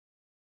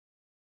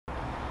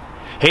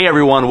Hey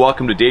everyone,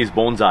 welcome to Dave's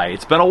Bonsai.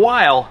 It's been a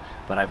while,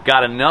 but I've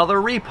got another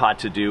repot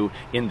to do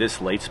in this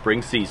late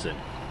spring season.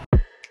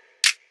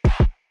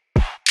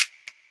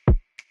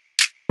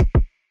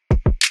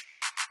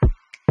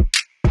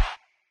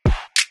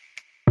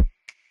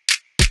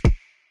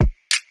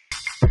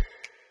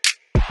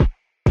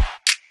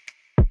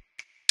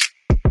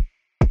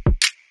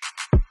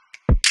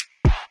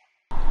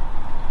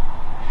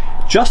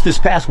 Just this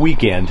past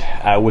weekend,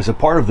 I was a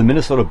part of the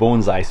Minnesota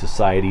Bonsai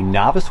Society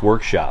Novice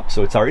Workshop.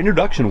 So it's our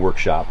introduction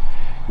workshop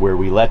where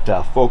we let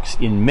folks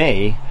in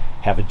May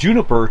have a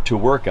juniper to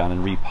work on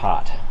and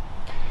repot.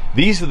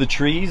 These are the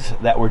trees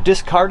that were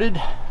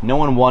discarded. No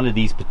one wanted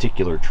these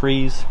particular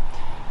trees.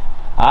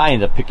 I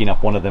ended up picking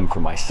up one of them for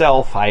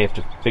myself. I have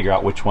to figure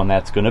out which one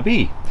that's going to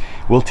be.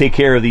 We'll take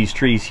care of these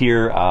trees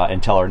here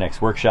until our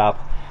next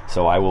workshop.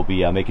 So I will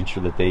be making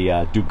sure that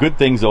they do good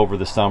things over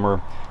the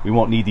summer. We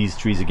won't need these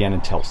trees again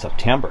until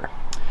September.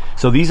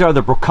 So these are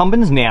the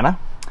Procumbens Nana,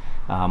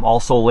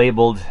 also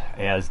labeled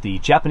as the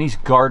Japanese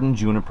Garden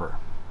Juniper.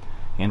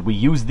 And we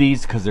use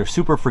these because they're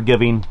super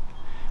forgiving.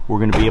 We're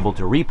going to be able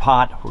to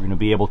repot. We're going to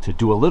be able to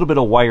do a little bit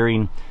of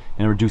wiring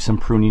and do some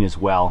pruning as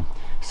well.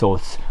 So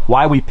it's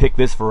why we pick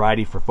this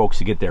variety for folks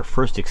to get their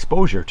first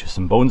exposure to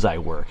some bonsai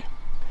work.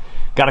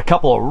 Got a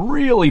couple of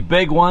really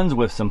big ones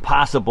with some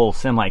possible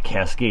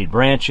semi-cascade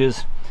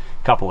branches,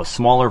 a couple of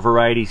smaller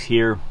varieties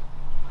here,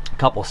 a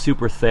couple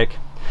super thick.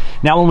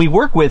 Now when we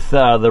work with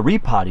the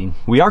repotting,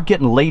 we are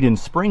getting late in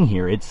spring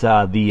here. It's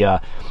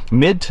the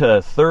mid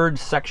to third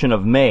section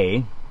of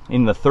May,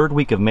 in the third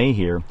week of May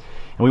here,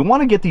 and we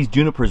want to get these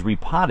junipers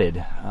repotted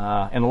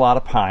and a lot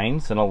of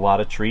pines and a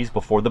lot of trees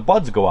before the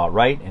buds go out,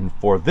 right? And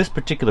for this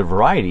particular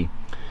variety,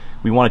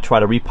 we want to try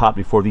to repot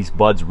before these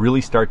buds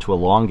really start to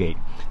elongate.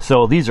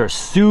 So these are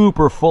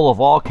super full of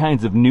all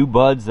kinds of new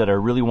buds that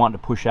are really wanting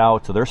to push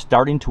out, so they're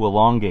starting to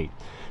elongate.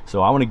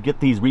 So I want to get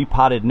these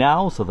repotted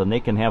now so that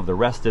they can have the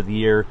rest of the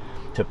year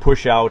to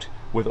push out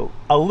with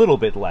a little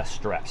bit less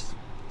stress.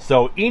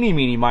 So eeny,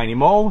 meeny, miny,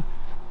 mo,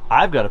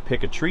 I've got to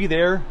pick a tree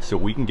there so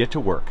we can get to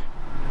work.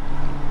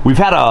 We've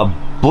had a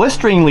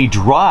blisteringly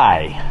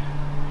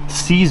dry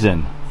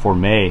season for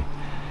May.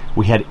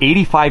 We had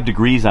 85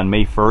 degrees on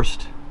May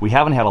 1st. We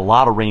haven't had a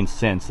lot of rain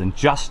since, and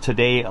just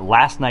today,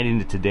 last night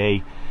into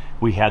today,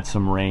 we had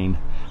some rain.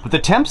 But the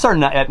temps are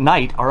at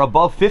night are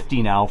above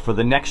 50 now for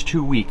the next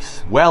 2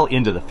 weeks, well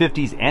into the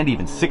 50s and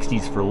even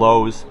 60s for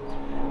lows.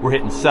 We're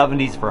hitting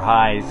 70s for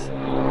highs.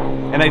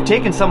 And I've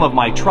taken some of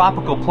my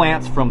tropical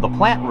plants from the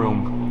plant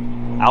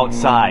room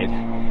outside.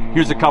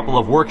 Here's a couple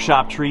of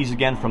workshop trees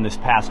again from this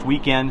past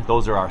weekend.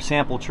 Those are our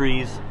sample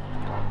trees.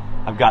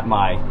 I've got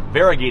my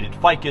variegated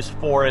ficus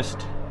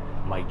forest,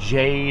 my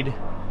jade,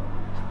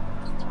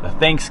 the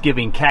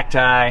Thanksgiving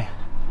cacti,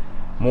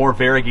 more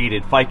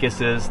variegated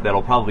ficuses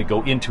that'll probably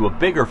go into a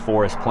bigger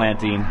forest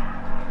planting,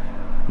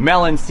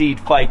 melon seed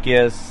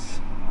ficus,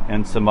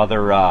 and some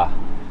other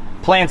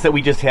plants that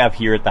we just have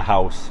here at the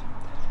house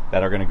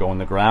that are going to go in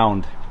the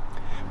ground.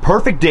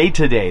 Perfect day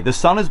today. The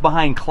sun is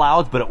behind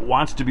clouds, but it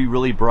wants to be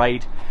really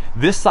bright.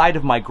 This side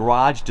of my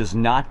garage does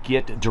not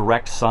get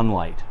direct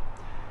sunlight.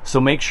 So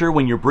make sure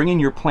when you're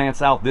bringing your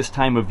plants out this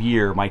time of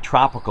year, my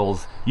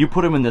tropicals, you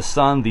put them in the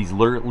sun, these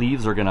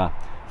leaves are going to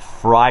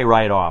fry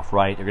right off,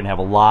 right? They're going to have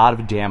a lot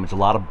of damage, a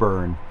lot of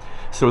burn.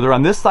 So they're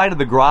on this side of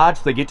the garage,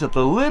 so they get to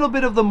the little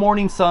bit of the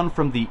morning sun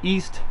from the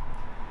east,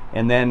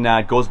 and then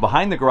it goes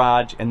behind the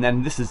garage, and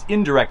then this is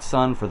indirect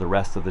sun for the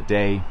rest of the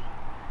day.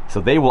 So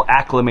they will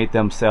acclimate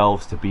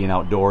themselves to being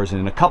outdoors, and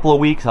in a couple of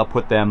weeks I'll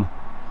put them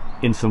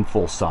in some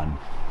full sun.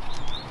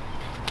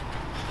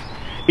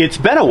 It's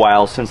been a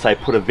while since I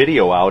put a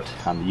video out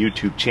on the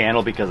YouTube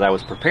channel because I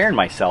was preparing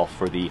myself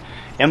for the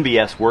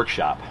MBS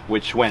workshop,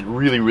 which went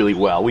really, really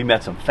well. We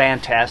met some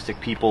fantastic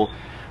people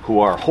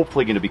who are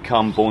hopefully going to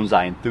become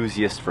bonsai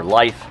enthusiasts for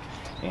life,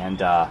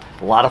 and a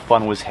lot of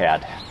fun was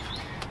had.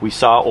 We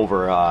saw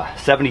over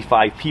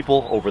 75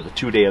 people over the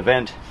 2-day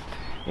event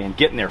and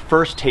getting their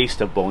first taste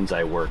of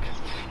bonsai work.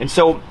 And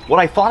so what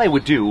I thought I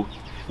would do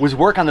was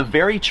work on the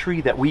very tree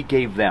that we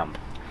gave them.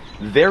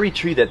 The very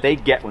tree that they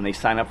get when they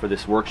sign up for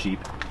this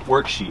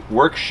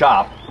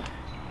workshop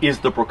is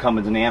the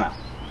Procumbens Nana.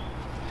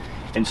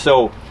 And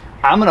so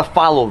I'm going to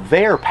follow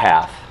their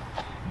path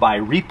by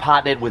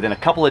repotting it within a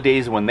couple of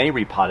days when they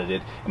repotted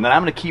it, and then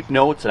I'm going to keep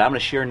notes, and I'm going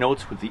to share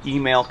notes with the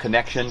email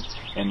connection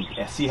and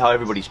see how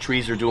everybody's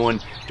trees are doing,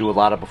 do a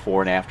lot of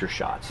before and after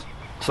shots.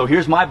 So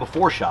here's my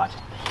before shot.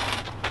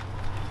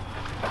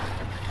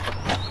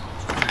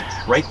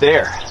 Right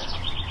there.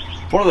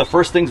 One of the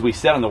first things we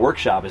said in the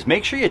workshop is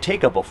make sure you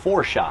take a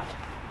before shot.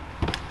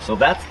 So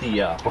that's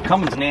the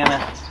Procumbens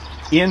Nana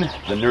in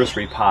the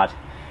nursery pot,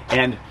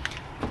 and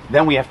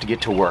then we have to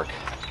get to work.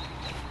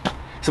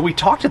 So we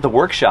talked at the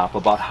workshop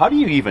about how do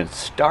you even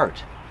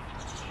start?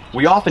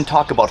 We often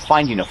talk about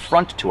finding a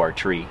front to our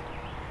tree,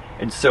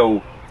 and so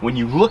when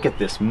you look at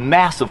this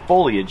massive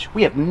foliage,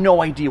 we have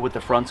no idea what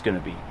the front's going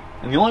to be,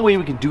 and the only way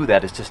we can do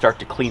that is to start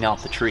to clean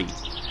out the tree.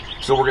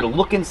 So we're going to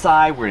look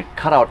inside, we're going to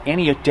cut out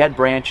any dead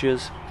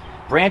branches.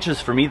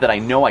 branches for me that I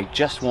know I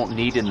just won't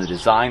need in the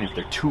design if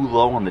they're too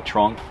low on the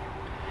trunk.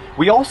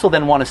 We also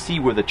then want to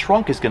see where the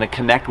trunk is going to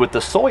connect with the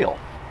soil.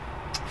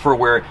 For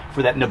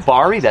that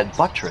nabari, that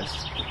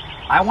buttress,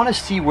 I want to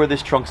see where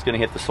this trunk's going to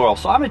hit the soil.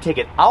 So I'm going to take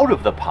it out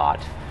of the pot,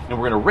 and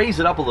we're going to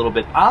raise it up a little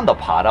bit on the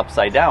pot,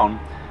 upside down,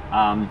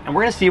 and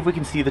we're going to see if we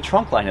can see the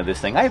trunk line of this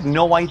thing. I have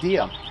no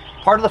idea.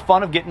 Part of the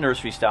fun of getting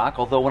nursery stock,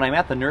 although when I'm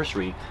at the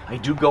nursery, I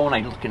do go and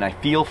I look and I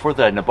feel for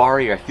the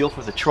nabari, or I feel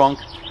for the trunk.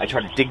 I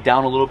try to dig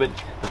down a little bit,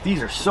 but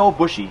these are so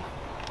bushy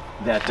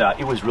that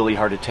it was really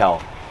hard to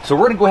tell. So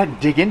we're going to go ahead and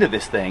dig into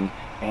this thing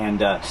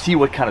and see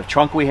what kind of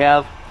trunk we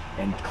have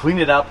and clean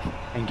it up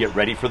and get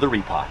ready for the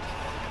repot.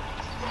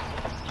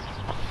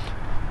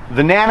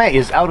 The Nana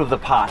is out of the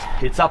pot.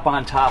 It's up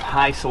on top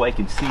high so I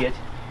can see it,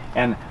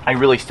 and I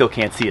really still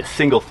can't see a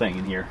single thing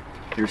in here.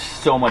 There's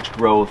so much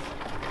growth.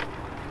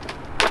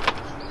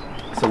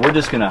 So we're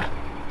just gonna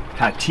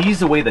kind of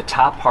tease away the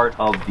top part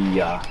of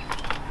the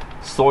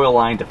soil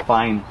line to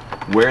find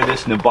where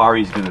this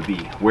nabari is gonna be.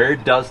 Where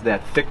does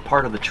that thick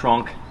part of the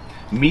trunk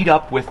meet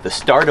up with the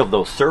start of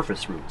those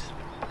surface roots?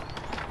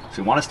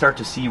 So we want to start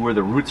to see where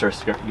the roots are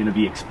going to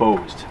be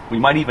exposed. We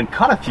might even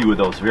cut a few of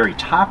those very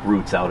top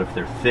roots out if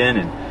they're thin,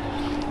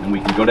 and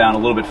we can go down a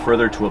little bit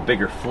further to a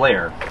bigger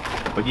flare.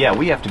 But yeah,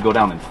 we have to go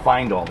down and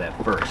find all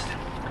that first.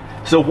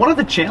 So one of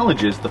the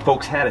challenges the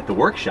folks had at the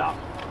workshop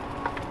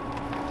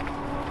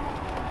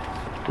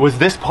was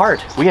this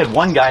part. We had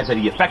one guy that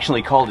he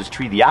affectionately called his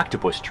tree the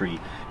octopus tree,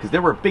 because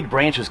there were big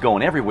branches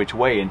going every which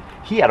way, and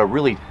he had to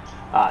really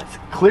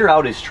clear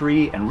out his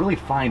tree and really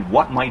find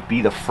what might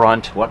be the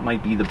front, what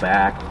might be the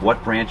back,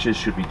 what branches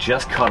should be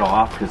just cut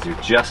off because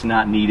they're just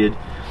not needed.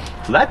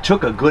 So that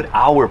took a good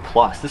hour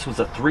plus. This was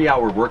a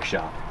 3-hour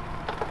workshop.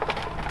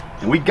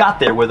 And we got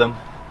there with him.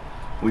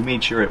 We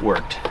made sure it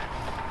worked.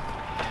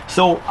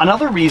 So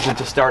another reason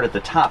to start at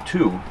the top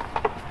too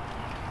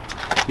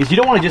is you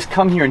don't want to just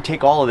come here and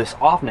take all of this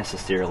off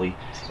necessarily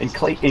in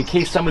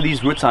case some of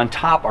these roots on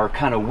top are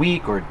kind of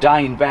weak or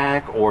dying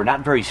back or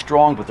not very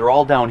strong, but they're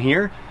all down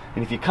here.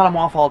 And if you cut them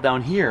off all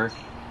down here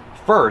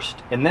first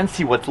and then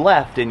see what's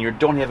left and you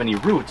don't have any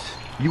roots,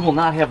 you will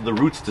not have the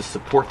roots to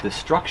support this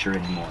structure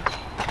anymore.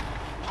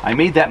 I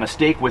made that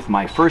mistake with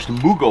my first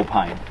mugo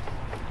pine.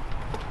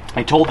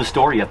 I told the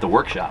story at the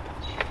workshop.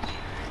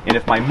 And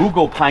if my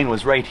mugo pine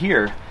was right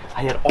here,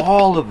 I had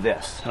all of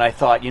this. And I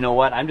thought, you know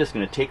what, I'm just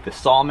going to take the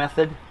saw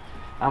method.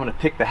 I'm going to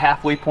pick the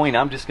halfway point.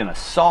 I'm just going to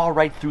saw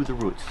right through the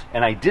roots.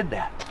 And I did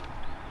that.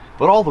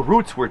 But all the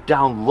roots were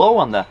down low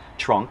on the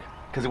trunk,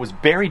 because it was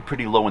buried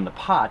pretty low in the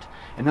pot,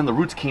 and then the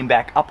roots came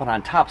back up and on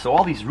top. So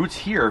all these roots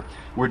here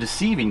were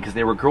deceiving because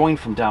they were growing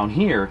from down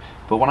here,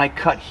 but when I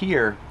cut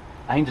here,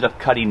 I ended up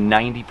cutting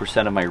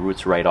 90% of my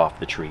roots right off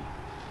the tree.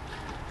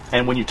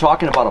 And when you're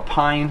talking about a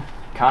pine,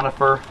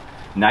 conifer,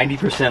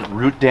 90%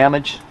 root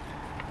damage,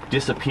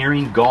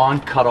 disappearing, gone,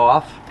 cut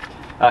off,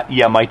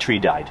 yeah, my tree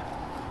died.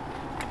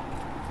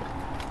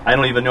 I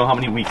don't even know how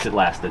many weeks it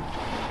lasted.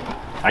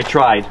 I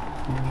tried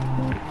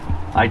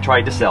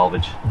to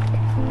salvage.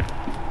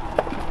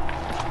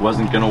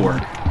 Wasn't gonna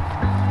work.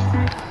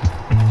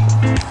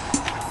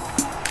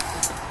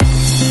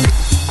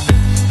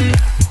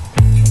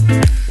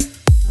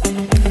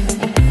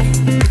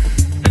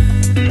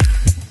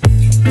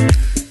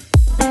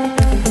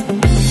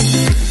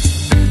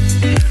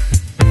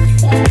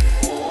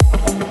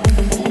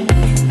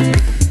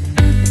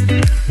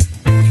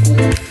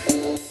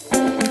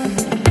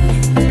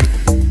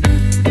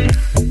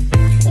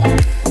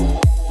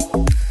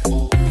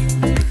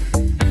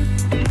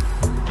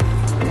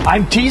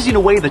 I'm teasing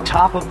away the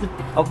top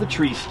of the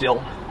tree still.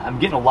 I'm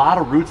getting a lot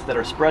of roots that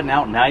are spreading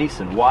out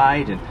nice and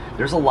wide, and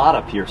there's a lot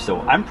up here.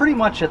 So I'm pretty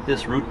much at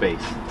this root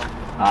base,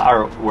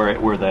 or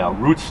where the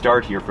roots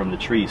start here from the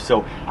tree.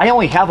 So I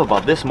only have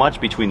about this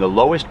much between the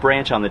lowest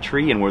branch on the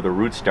tree and where the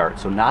roots start.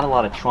 So not a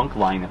lot of trunk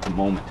line at the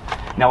moment.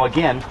 Now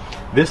again,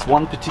 this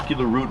one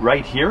particular root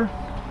right here,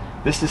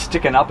 this is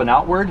sticking up and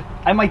outward.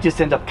 I might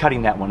just end up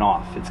cutting that one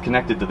off. It's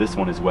connected to this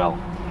one as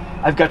well.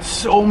 I've got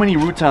so many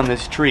roots on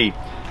this tree.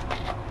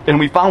 And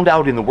we found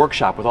out in the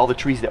workshop with all the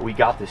trees that we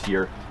got this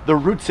year, the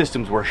root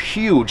systems were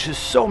huge. There's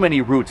so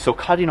many roots, so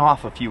cutting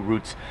off a few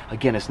roots,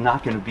 again, is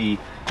not going to be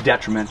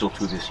detrimental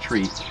to this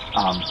tree.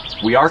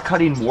 We are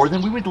cutting more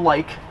than we would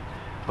like,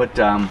 but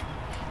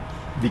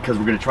because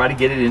we're going to try to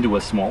get it into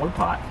a smaller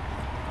pot.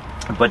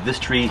 But this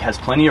tree has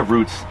plenty of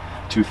roots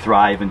to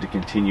thrive and to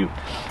continue.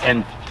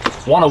 And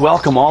want to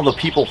welcome all the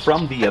people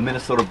from the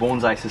Minnesota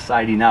Bonsai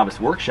Society Novice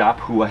Workshop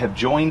who have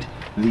joined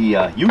the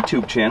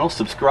YouTube channel.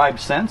 Subscribe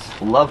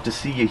since. Love to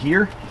see you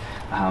here.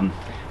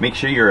 Make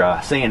sure you're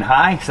saying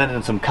hi,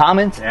 sending some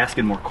comments,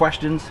 asking more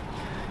questions,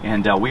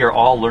 and we are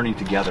all learning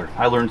together.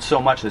 I learned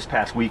so much this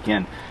past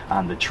weekend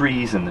on the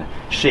trees and the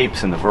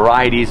shapes and the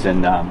varieties,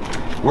 and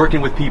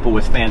working with people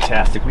was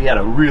fantastic. We had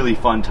a really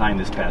fun time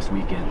this past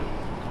weekend.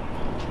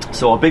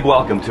 So a big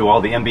welcome to all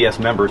the MBS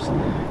members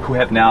who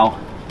have now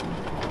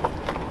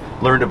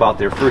learned about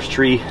their first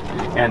tree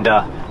and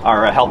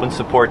are helping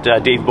support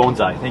Dave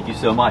Bonsai. Thank you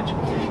so much.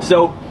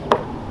 So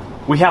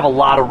We have a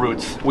lot of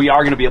roots. We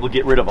are going to be able to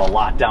get rid of a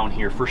lot down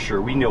here for sure.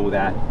 We know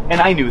that.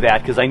 And I knew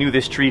that because I knew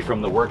this tree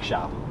from the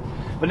workshop.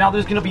 But now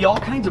there's going to be all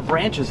kinds of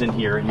branches in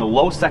here in the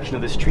low section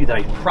of this tree that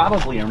I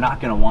probably am not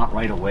going to want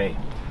right away.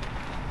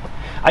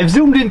 I've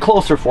zoomed in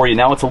closer for you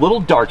now. It's a little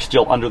dark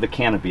still under the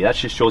canopy. That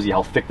just shows you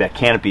how thick that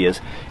canopy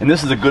is. And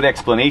this is a good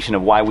explanation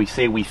of why we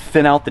say we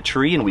thin out the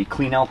tree and we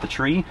clean out the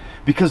tree,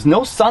 because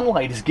no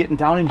sunlight is getting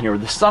down in here.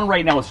 The sun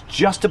right now is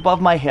just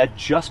above my head,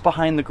 just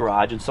behind the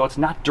garage, and so it's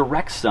not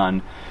direct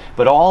sun,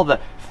 but all the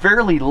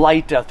fairly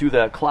light through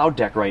the cloud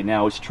deck right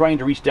now is trying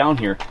to reach down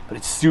here, but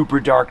it's super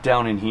dark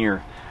down in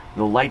here.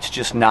 The light's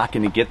just not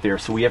going to get there,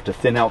 so we have to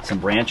thin out some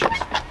branches.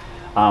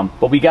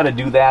 But we got to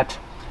do that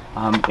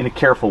in a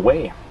careful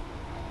way.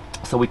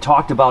 So we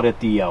talked about at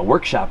the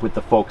workshop with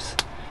the folks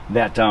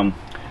that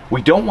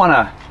we don't want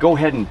to go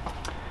ahead and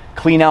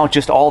clean out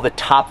just all the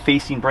top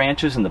facing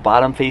branches and the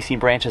bottom facing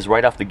branches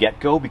right off the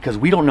get-go, because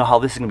we don't know how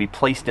this is going to be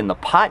placed in the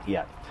pot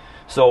yet.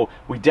 So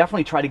we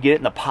definitely try to get it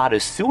in the pot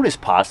as soon as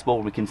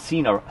possible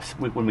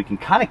when we can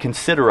kind of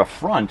consider a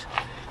front.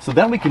 So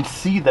then we can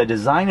see the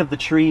design of the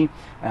tree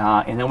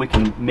and then we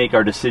can make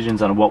our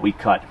decisions on what we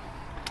cut.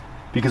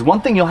 Because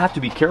one thing you'll have to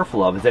be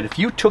careful of is that if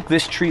you took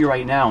this tree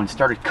right now and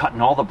started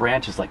cutting all the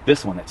branches like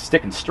this one that's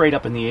sticking straight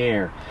up in the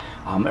air,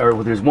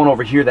 or there's one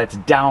over here that's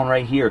down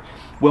right here,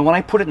 well, when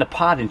I put it in a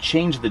pot and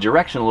change the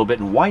direction a little bit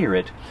and wire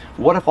it,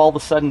 what if all of a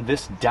sudden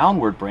this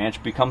downward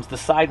branch becomes the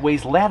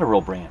sideways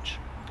lateral branch?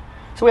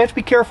 So we have to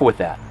be careful with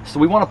that. So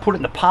we want to put it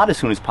in the pot as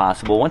soon as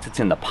possible. Once it's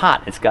in the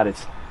pot, it's got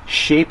its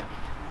shape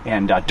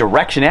and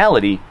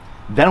directionality,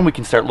 then we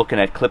can start looking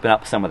at clipping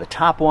up some of the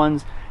top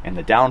ones and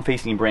the down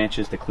facing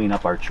branches to clean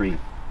up our tree.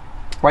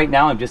 Right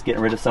now I'm just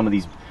getting rid of some of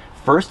these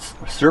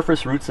first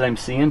surface roots that I'm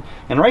seeing,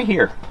 and right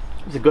here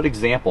is a good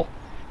example.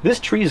 This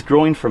tree is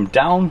growing from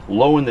down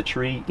low in the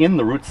tree, in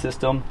the root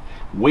system,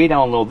 way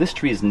down low. This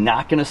tree is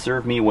not going to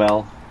serve me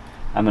well.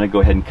 I'm going to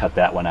go ahead and cut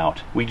that one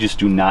out. We just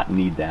do not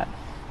need that.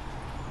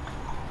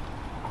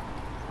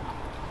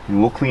 And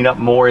we'll clean up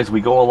more as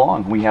we go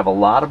along. We have a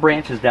lot of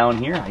branches down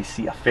here. I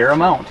see a fair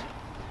amount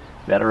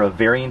that are of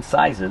varying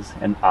sizes,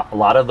 and a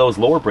lot of those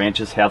lower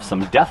branches have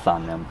some death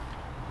on them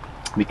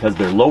because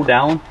they're low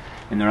down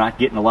and they're not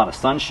getting a lot of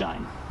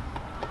sunshine.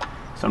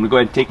 So I'm going to go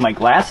ahead and take my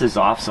glasses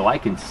off so I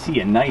can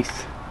see a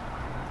nice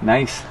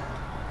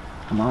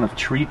amount of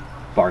tree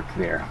bark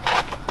there.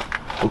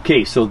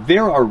 Okay, so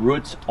there are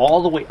roots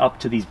all the way up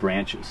to these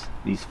branches.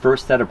 These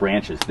first set of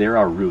branches, there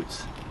are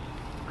roots.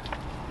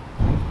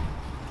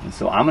 And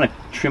so I'm going to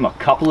trim a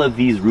couple of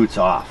these roots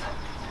off.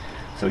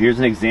 So here's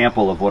an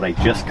example of what I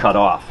just cut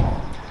off.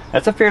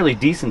 That's a fairly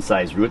decent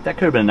sized root. That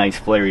could have been a nice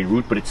flaring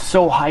root, but it's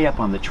so high up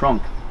on the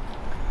trunk.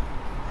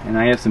 And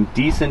I have some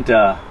decent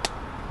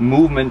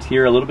movement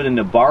here, a little bit of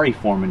nabari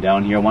forming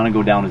down here. I want to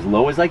go down as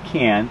low as I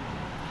can.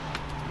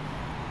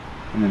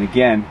 And then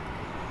again,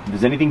 if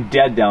there's anything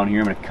dead down here,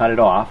 I'm going to cut it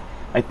off.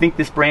 I think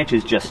this branch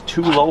is just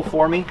too low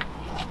for me.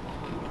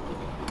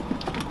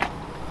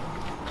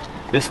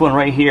 This one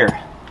right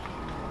here.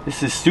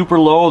 This is super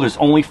low. There's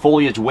only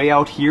foliage way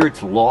out here.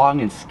 It's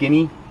long and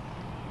skinny.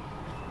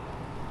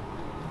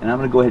 And I'm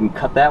going to go ahead and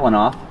cut that one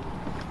off.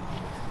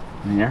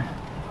 There.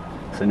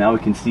 So now we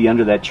can see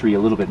under that tree a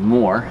little bit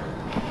more.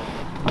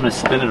 I'm going to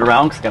spin it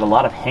around because I've got a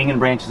lot of hanging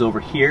branches over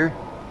here.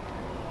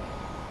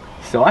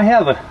 So I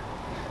have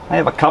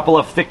a couple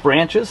of thick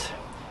branches.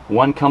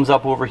 One comes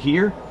up over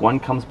here, one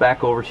comes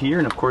back over here,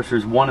 and of course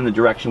there's one in the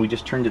direction we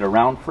just turned it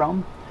around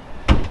from.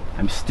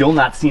 I'm still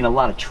not seeing a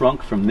lot of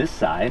trunk from this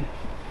side.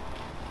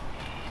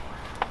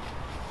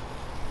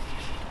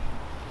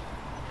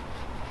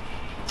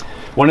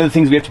 One of the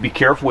things we have to be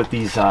careful with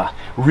these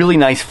really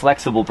nice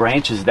flexible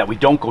branches is that we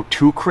don't go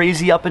too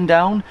crazy up and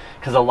down,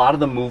 because a lot of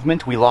the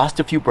movement, we lost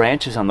a few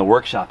branches on the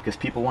workshop because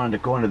people wanted to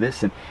go into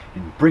this and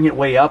bring it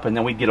way up, and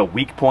then we'd get a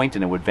weak point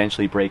and it would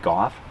eventually break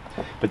off.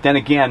 But then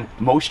again,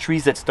 most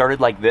trees that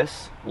started like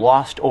this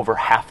lost over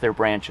half their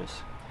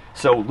branches.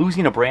 So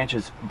losing a branch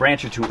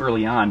or two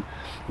early on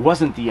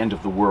wasn't the end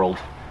of the world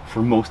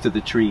for most of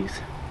the trees.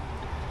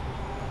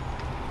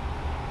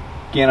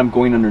 Again, I'm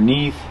going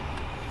underneath.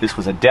 This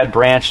was a dead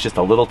branch, just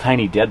a little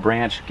tiny dead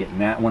branch, getting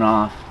that one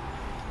off.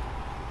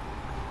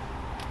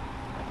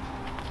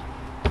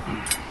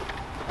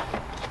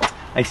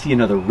 I see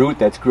another root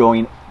that's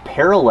growing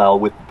parallel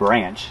with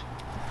branch.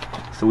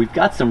 So we've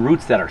got some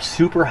roots that are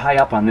super high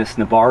up on this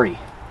nabari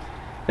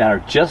that are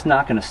just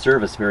not going to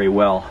serve us very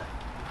well.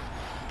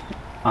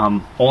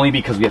 Only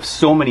because we have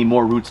so many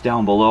more roots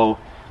down below,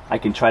 I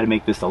can try to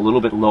make this a little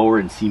bit lower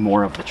and see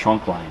more of the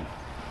trunk line.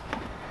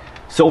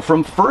 So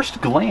from first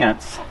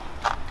glance,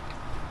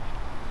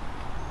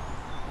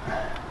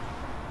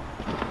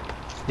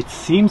 it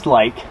seems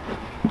like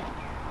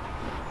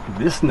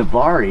this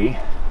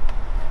nabari,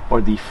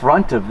 or the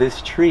front of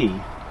this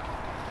tree,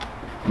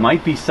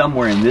 might be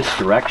somewhere in this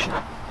direction.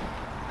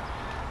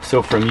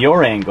 So from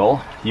your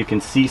angle, you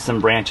can see some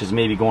branches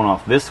maybe going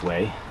off this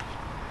way.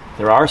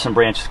 There are some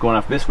branches going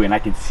off this way, and I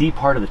can see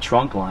part of the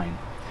trunk line.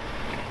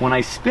 When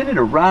I spin it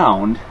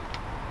around,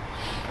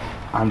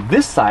 on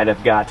this side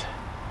I've got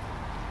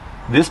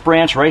This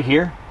branch right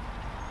here,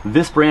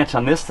 this branch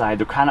on this side,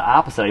 they're kind of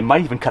opposite. I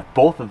might even cut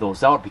both of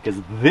those out because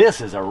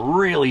this is a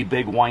really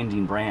big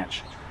winding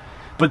branch.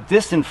 But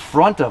this in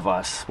front of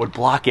us would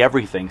block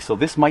everything, so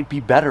this might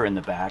be better in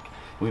the back.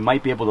 We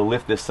might be able to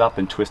lift this up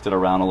and twist it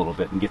around a little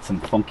bit and get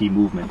some funky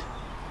movement.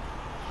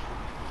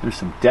 There's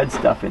some dead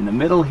stuff in the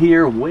middle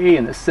here, way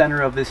in the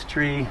center of this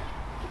tree.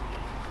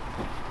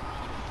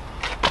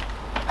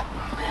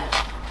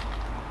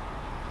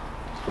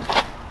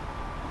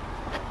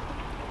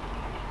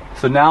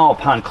 So now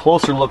upon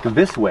closer look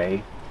this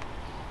way,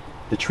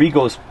 the tree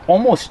goes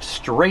almost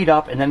straight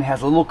up and then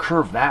has a little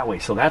curve that way.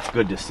 So that's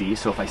good to see.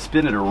 So if I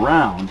spin it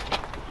around,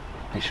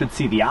 I should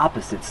see the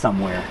opposite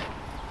somewhere.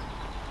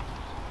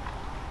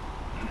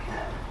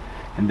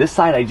 And this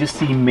side I just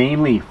see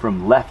mainly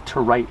from left to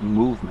right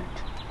movement.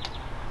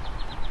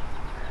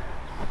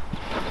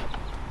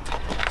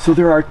 So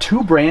there are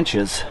two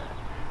branches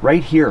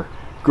right here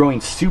growing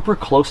super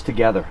close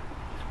together.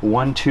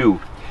 1,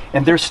 2.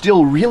 And they're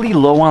still really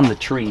low on the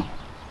tree.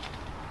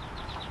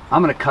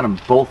 I'm going to cut them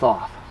both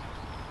off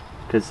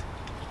because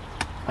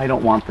I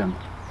don't want them.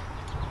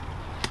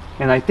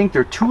 And I think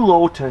they're too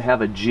low to have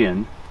a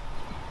gin.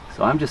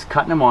 So I'm just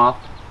cutting them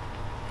off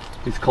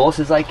as close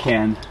as I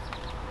can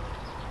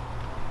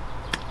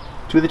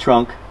to the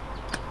trunk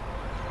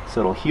so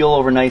it'll heal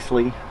over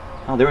nicely.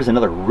 Oh, there was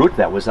another root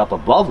that was up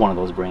above one of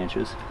those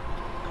branches.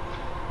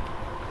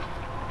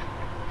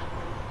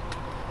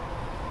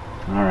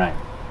 All right.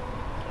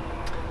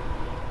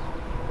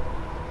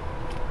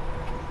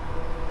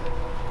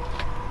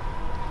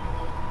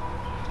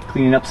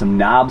 Cleaning up some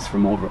knobs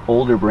from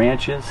older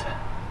branches.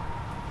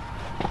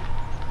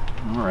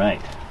 All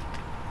right.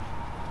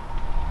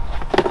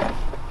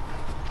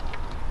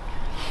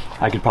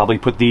 I could probably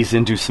put these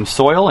into some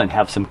soil and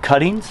have some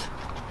cuttings.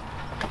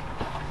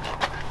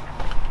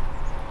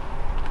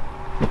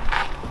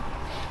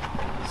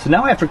 So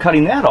now after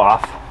cutting that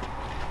off,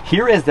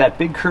 here is that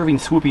big curving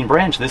swooping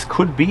branch. This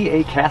could be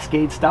a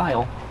cascade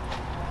style.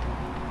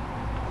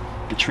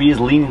 The tree is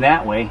leaning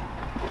that way.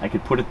 I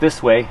could put it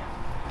this way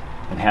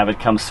and have it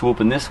come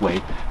swooping this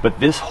way.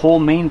 But this whole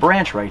main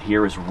branch right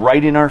here is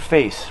right in our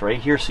face, right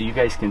here, so you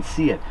guys can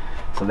see it.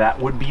 So that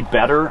would be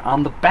better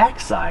on the back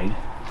side.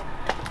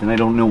 And I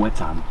don't know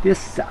what's on this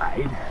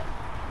side.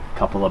 A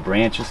couple of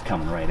branches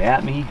coming right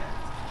at me.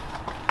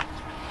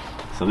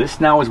 So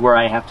this now is where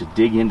I have to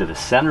dig into the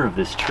center of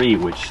this tree,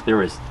 which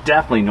there is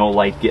definitely no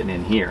light getting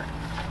in here.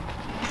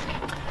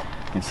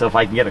 And so if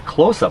I can get a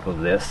close-up of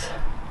this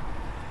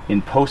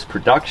in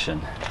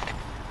post-production,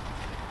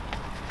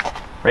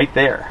 right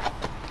there,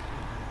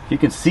 you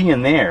can see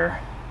in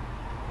there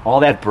all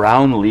that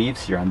brown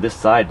leaves here on this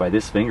side by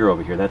this finger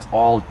over here. That's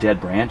all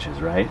dead branches,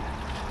 right?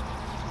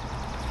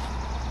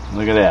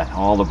 Look at that,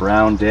 all the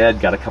brown dead,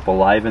 got a couple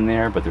live in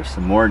there, but there's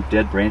some more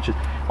dead branches.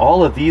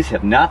 All of these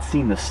have not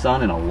seen the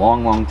sun in a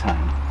long, long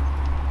time.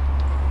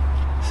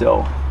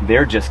 So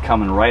they're just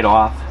coming right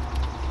off,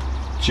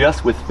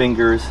 just with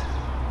fingers.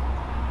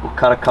 We'll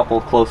cut a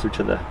couple closer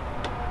to the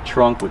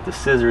trunk with the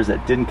scissors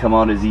that didn't come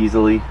out as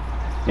easily.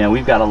 And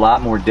we've got a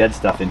lot more dead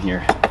stuff in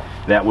here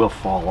that will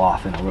fall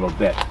off in a little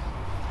bit.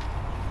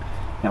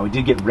 Now we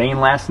did get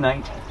rain last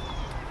night,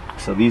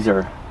 so these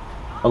are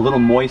a little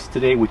moist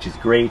today, which is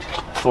great.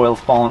 The soil's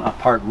falling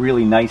apart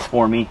really nice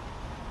for me.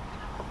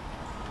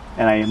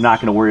 And I am not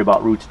going to worry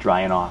about roots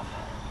drying off.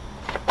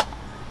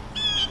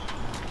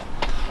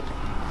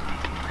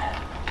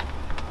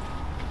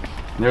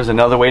 And there's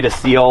another way to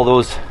see all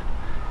those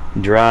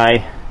dry.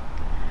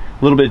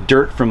 A little bit of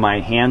dirt from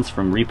my hands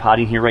from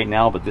repotting here right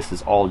now, but this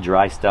is all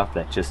dry stuff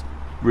that's just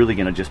really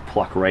going to just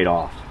pluck right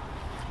off.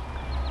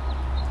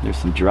 There's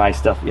some dry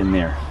stuff in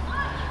there.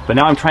 But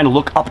now I'm trying to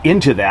look up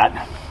into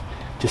that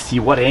to see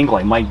what angle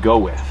I might go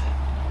with.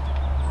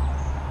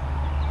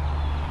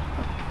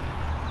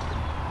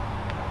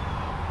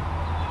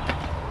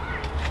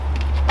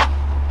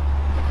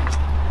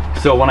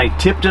 So when I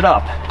tipped it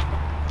up,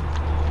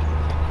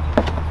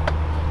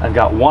 I've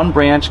got one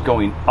branch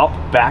going up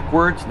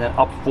backwards and then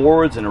up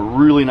forwards and a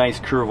really nice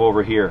curve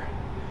over here.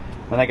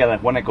 Then I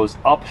got one that goes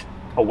up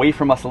away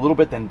from us a little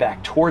bit, then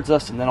back towards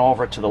us, and then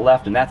over to the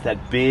left, and that's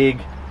that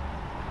big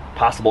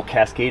possible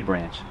cascade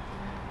branch.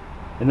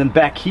 And then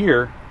back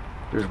here,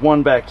 there's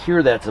one back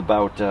here that's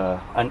about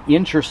an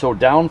inch or so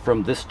down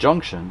from this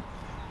junction.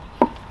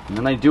 And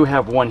then I do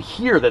have one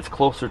here that's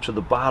closer to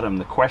the bottom.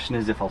 The question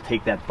is if I'll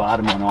take that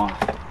bottom one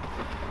off.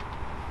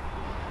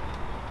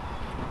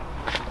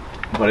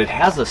 But it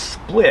has a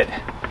split.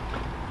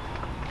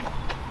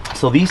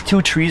 So these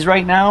two trees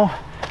right now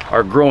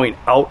are growing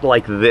out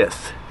like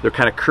this. They're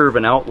kind of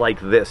curving out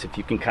like this, if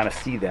you can kind of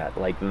see that,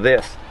 like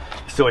this.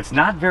 So it's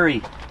not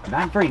very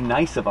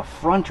nice of a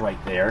front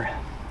right there.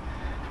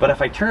 But if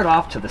I turn it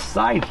off to the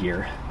side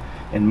here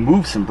and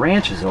move some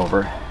branches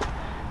over,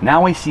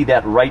 now I see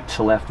that right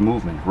to left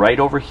movement,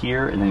 right over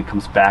here, and then it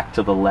comes back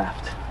to the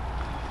left.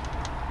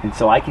 And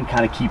so I can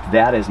kind of keep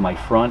that as my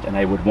front, and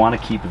I would want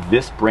to keep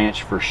this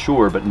branch for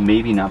sure, but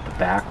maybe not the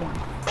back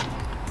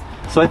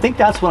one. So I think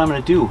that's what I'm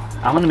going to do.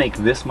 I'm going to make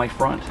this my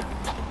front.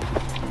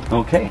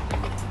 Okay.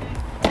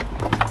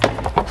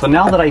 So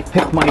now that I've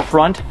picked my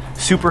front,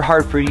 super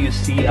hard for you to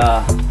see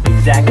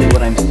exactly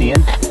what I'm seeing,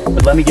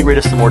 but let me get rid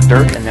of some more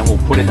dirt and then we'll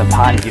put it in the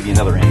pot and give you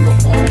another angle.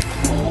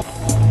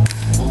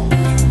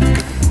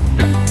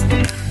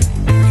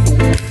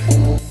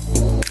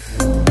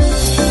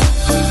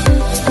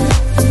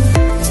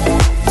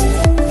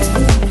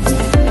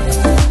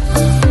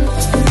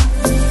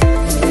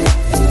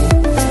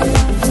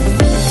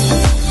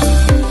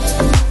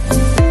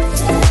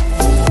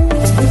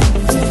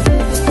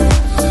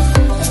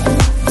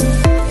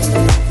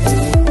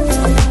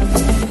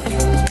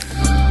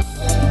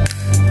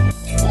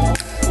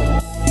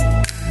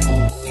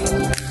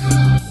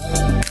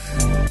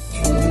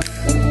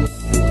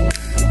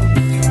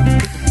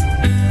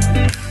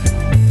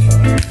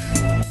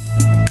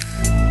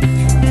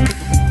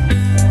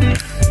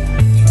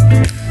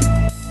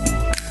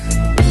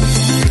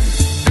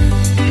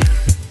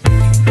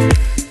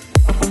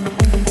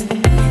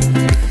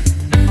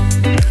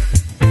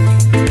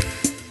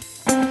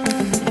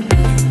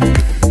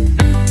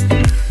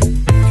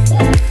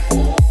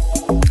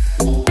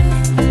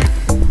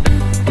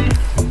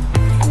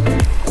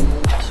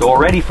 So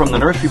already from the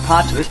nursery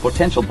pot to this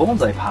potential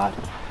bonsai pot,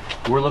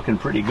 we're looking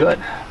pretty good.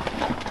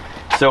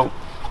 So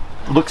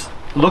looks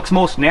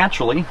most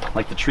naturally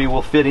like the tree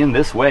will fit in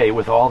this way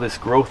with all this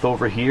growth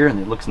over here, and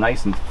it looks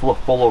nice and full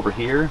over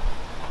here.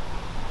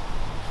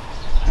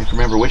 I have to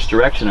remember which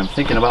direction I'm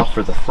thinking about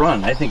for the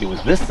front. I think it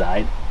was this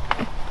side.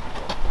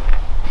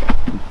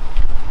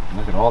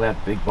 Look at all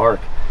that big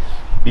bark.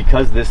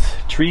 Because this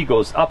tree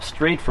goes up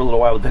straight for a little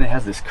while, then it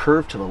has this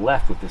curve to the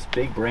left with this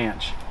big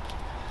branch.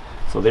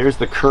 So there's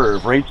the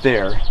curve right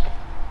there.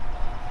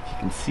 You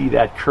can see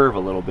that curve a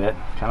little bit.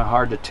 Kind of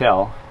hard to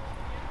tell.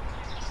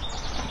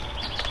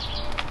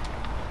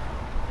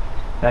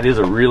 That is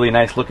a really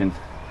nice looking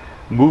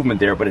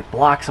movement there, but it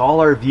blocks all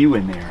our view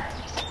in there.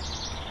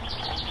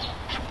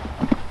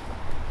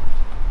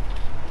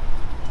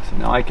 So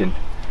now I can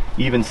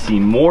even see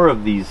more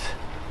of these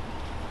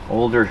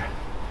older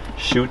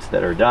shoots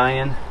that are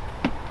dying.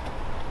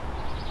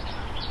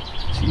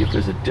 See if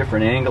there's a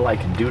different angle I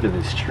can do to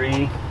this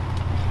tree.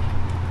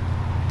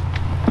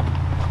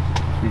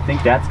 I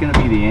think that's going to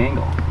be the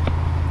angle.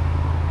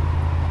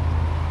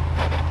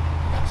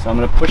 So I'm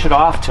going to push it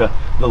off to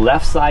the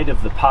left side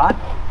of the pot,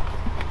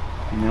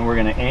 and then we're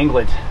going to angle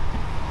it.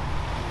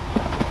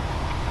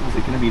 Is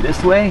it going to be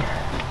this way?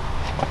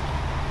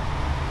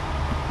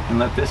 And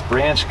let this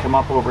branch come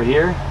up over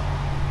here.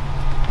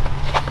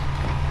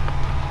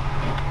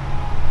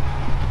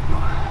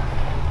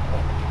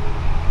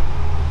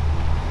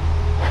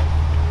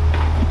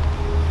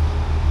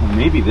 Or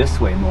maybe this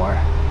way more.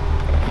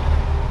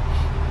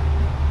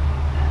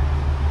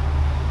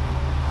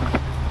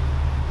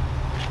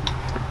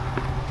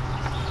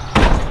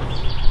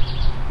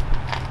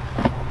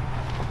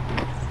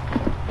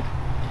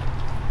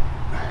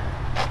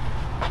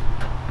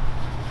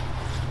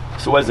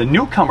 So as a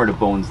newcomer to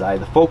bonsai,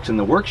 the folks in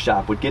the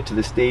workshop would get to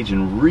this stage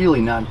and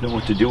really not know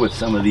what to do with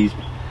some of these,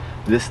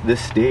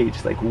 this stage.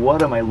 It's like,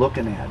 what am I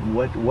looking at?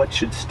 What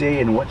should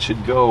stay and what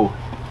should go?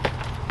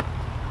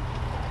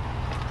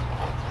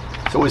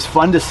 So it was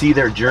fun to see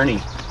their journey.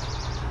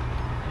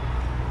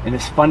 And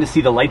it's fun to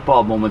see the light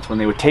bulb moments when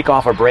they would take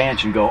off a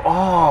branch and go,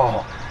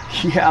 oh,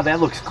 yeah,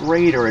 that looks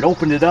great, or it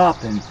opened it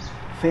up, and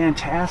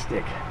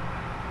fantastic.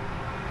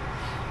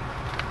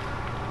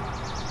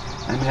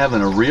 I'm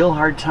having a real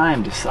hard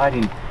time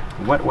deciding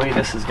what way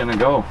this is going to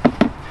go.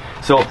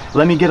 So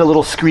let me get a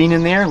little screen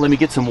in there, let me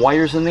get some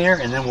wires in there,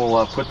 and then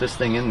we'll put this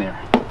thing in there.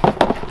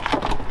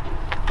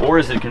 Or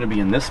is it going to be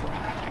in this one?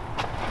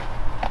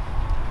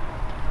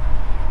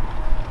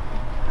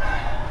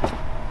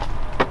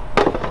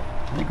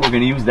 I think we're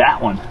going to use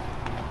that one.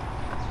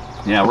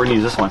 Yeah, we're going to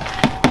use this one.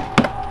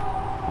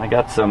 I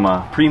got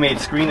some pre-made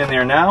screen in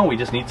there now, we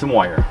just need some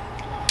wire.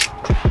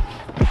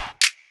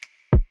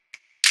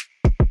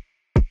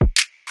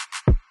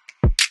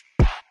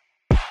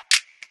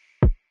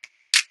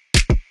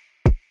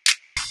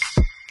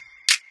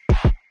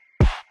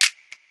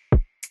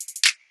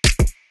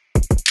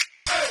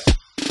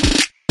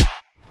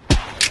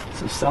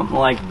 So something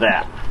like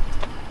that.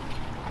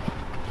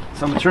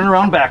 So I'm going to turn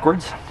around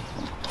backwards.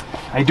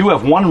 I do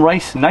have one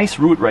nice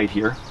root right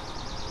here.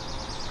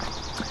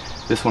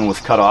 This one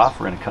was cut off.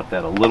 We're going to cut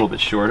that a little bit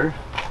shorter.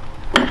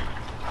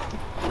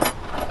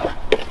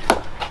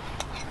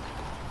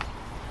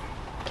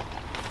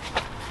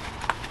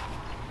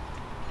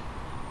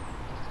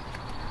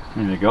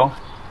 There we go.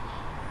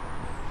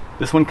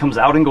 This one comes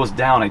out and goes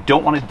down. I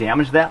don't want to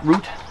damage that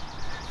root,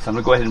 so I'm going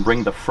to go ahead and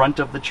bring the front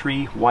of the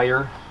tree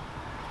wire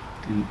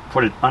and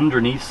put it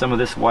underneath some of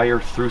this wire,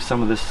 through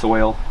some of this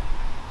soil,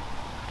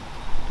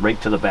 right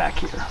to the back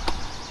here.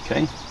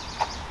 Okay?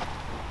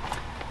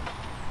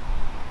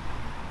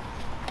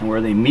 And where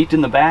they meet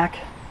in the back,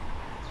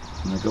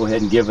 I'm going to go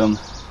ahead and give them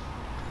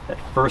that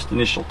first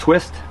initial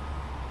twist.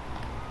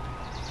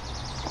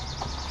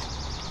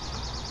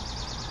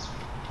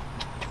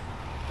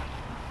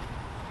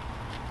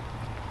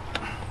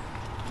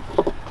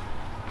 I'm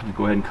going to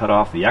go ahead and cut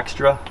off the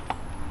extra.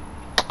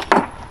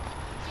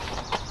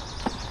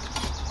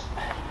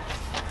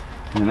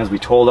 And as we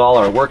told all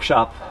our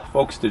workshop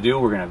folks to do,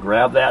 we're going to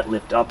grab that,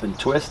 lift up and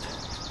twist.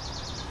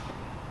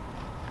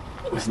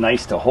 It was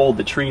nice to hold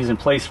the trees in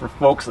place for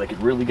folks so they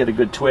could really get a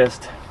good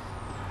twist.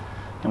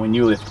 And when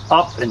you lift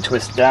up and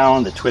twist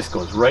down, the twist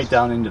goes right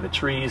down into the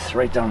trees,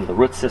 right down to the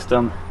root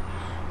system,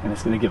 and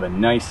it's going to give a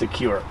nice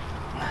secure.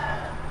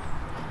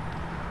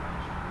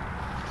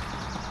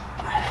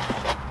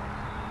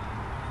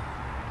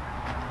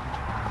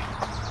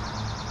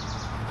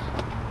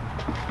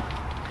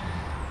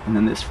 And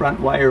then this front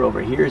wire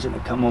over here is going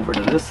to come over to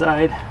this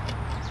side.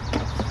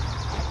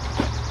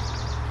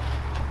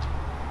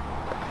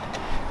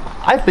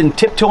 I've been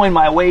tiptoeing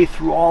my way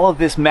through all of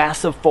this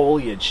massive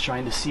foliage,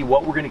 trying to see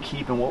what we're going to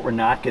keep and what we're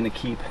not going to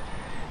keep.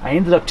 I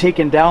ended up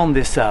taking down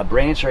this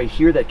branch right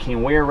here that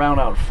came way around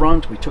out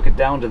front. We took it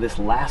down to this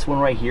last one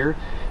right here.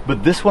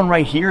 But this one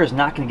right here is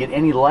not going to get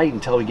any light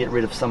until we get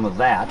rid of some of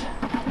that.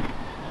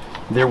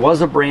 There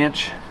was a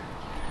branch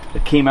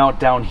that came out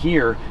down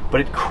here, but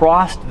it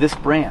crossed this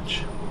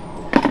branch.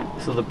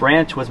 So the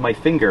branch was my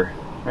finger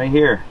right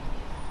here,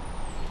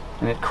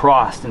 and it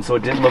crossed, and so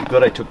it didn't look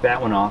good. I took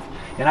that one off,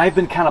 and I've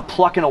been kind of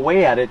plucking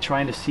away at it,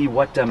 trying to see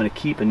what I'm going to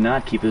keep and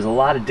not keep. There's a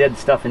lot of dead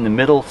stuff in the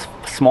middle,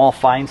 small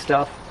fine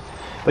stuff.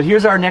 But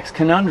here's our next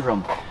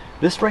conundrum.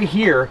 This right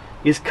here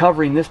is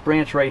covering this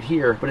branch right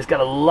here, but it's got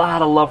a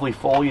lot of lovely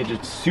foliage.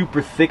 It's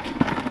super thick,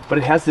 but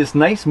it has this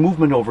nice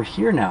movement over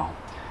here now.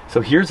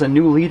 So here's a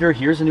new leader,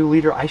 here's a new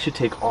leader. I should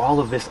take all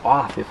of this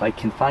off if I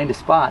can find a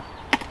spot.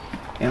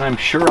 And I'm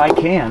sure I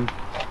can.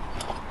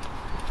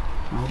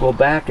 I'll go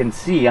back and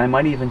see. I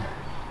might even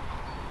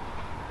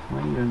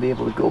be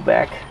able to go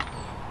back.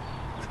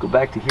 Let's go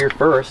back to here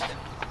first.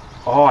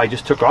 Oh, I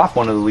just took off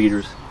one of the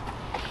leaders.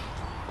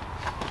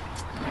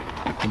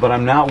 But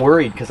I'm not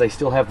worried because I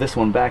still have this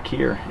one back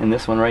here and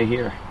this one right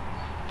here.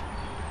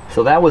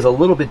 So that was a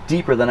little bit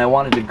deeper than I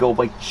wanted to go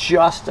by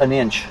just an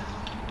inch.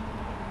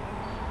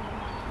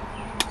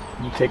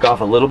 You take off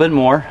a little bit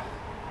more.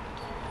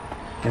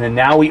 And then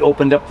now we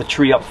opened up the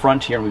tree up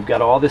front here, and we've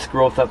got all this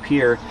growth up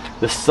here.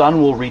 The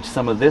sun will reach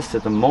some of this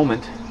at the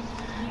moment,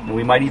 and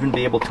we might even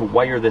be able to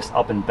wire this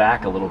up and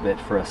back a little bit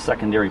for a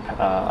secondary,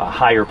 a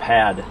higher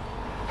pad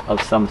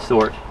of some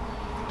sort.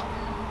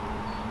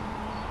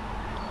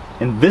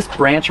 And this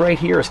branch right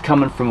here is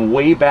coming from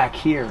way back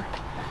here,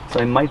 so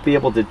I might be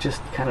able to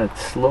just kind of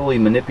slowly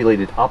manipulate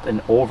it up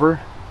and over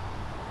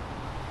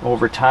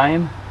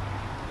time,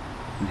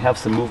 and have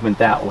some movement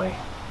that way.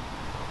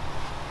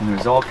 And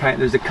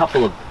there's a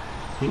couple of,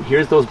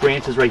 here's those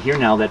branches right here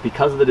now that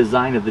because of the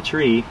design of the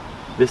tree,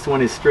 this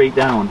one is straight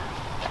down,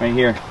 right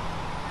here.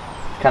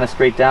 Kind of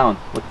straight down.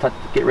 Let's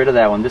get rid of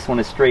that one. This one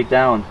is straight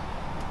down.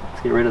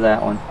 Let's get rid of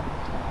that one.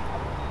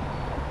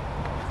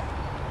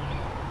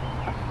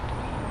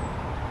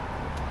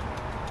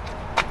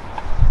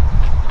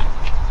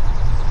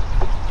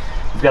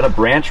 We've got a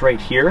branch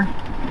right here.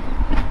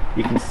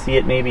 You can see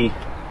it maybe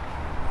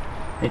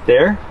right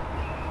there.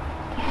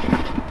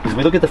 As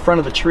we look at the front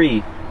of the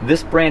tree,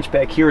 this branch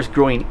back here is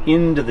growing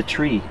into the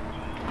tree.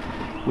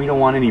 We don't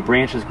want any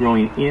branches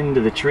growing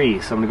into the tree,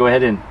 so I'm going to go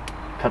ahead and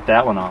cut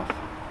that one off.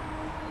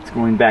 It's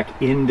going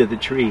back into the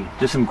tree.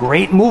 There's some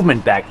great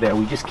movement back there.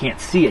 We just can't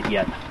see it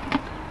yet.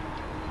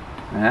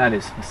 That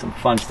is some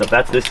fun stuff.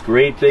 That's this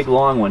great big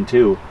long one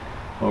too.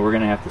 Well, we're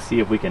going to have to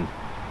see if we can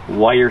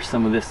wire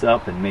some of this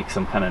up and make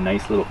some kind of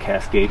nice little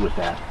cascade with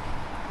that.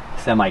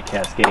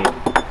 Semi-cascade.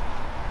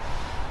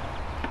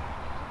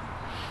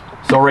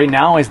 So right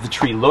now, as the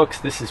tree looks,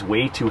 this is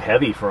way too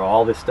heavy for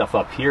all this stuff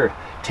up here.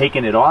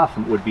 Taking it off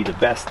would be the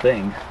best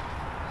thing.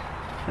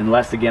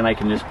 Unless, again, I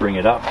can just bring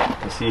it up.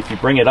 You see, if you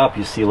bring it up,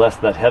 you see less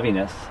of that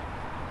heaviness.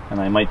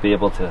 And I might be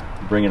able to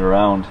bring it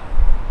around.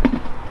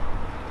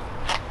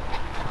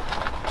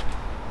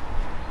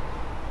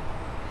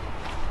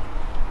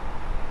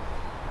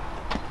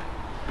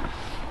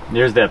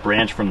 There's that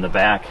branch from the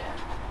back.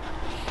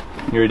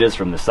 Here it is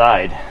from the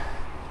side.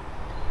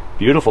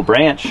 Beautiful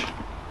branch.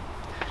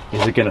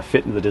 Is it going to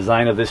fit in the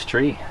design of this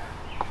tree?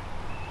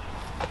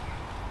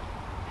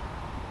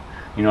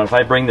 You know, if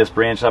I bring this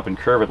branch up and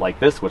curve it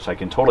like this, which I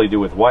can totally do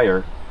with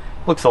wire,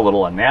 looks a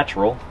little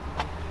unnatural.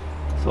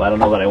 So I don't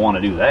know that I want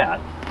to do that.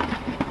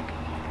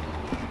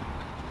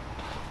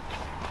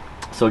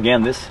 So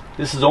again, this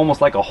is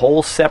almost like a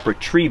whole separate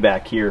tree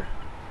back here.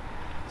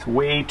 It's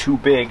way too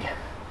big.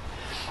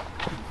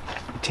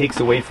 It takes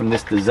away from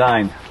this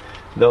design.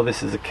 Though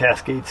this is a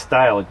cascade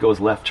style, it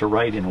goes left to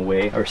right in a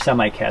way, or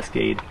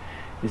semi-cascade.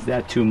 Is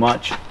that too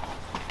much?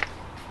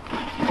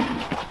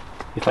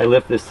 If I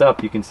lift this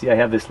up, you can see I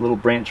have this little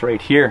branch right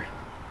here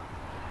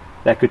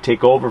that could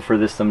take over for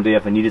this someday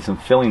if I needed some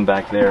filling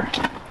back there.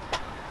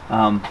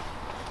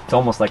 It's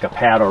almost like a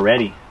pad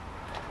already.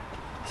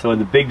 So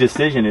the big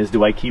decision is,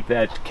 do I keep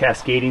that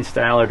cascading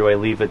style or do I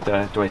leave it,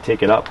 do I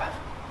take it up?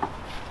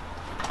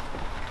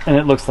 And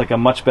it looks like a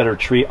much better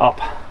tree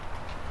up.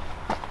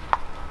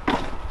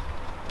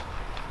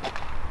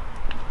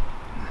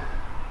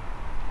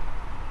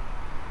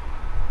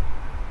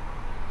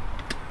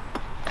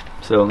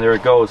 So there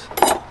it goes.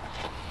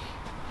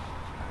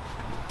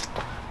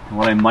 And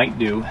what I might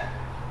do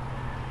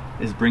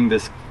is bring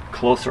this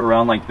closer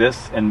around like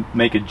this and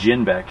make a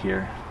gin back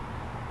here.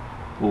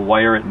 We'll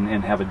wire it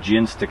and have a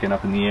gin sticking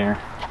up in the air.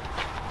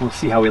 We'll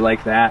see how we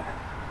like that.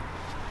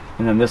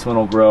 And then this one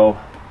will grow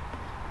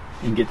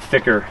and get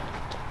thicker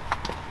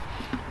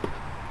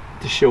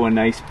to show a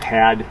nice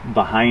pad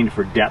behind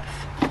for depth.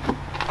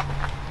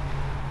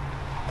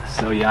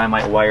 So yeah, I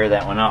might wire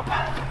that one up.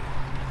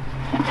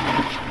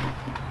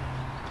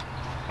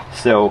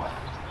 So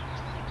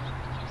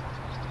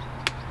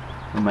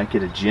I might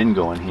get a gin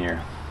going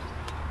here.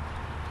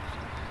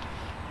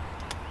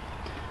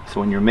 So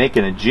when you're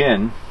making a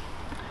gin,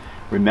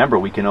 remember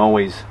we can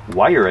always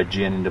wire a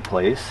gin into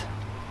place.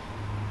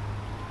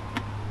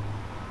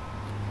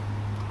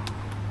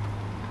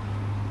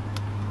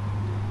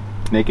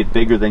 Make it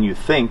bigger than you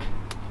think,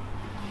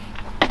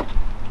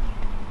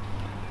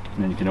 and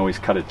then you can always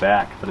cut it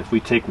back. But if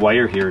we take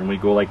wire here and we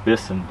go like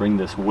this and bring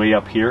this way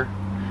up here,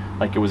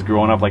 like it was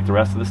growing up like the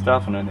rest of the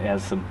stuff, and then it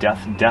has some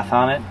depth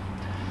on it,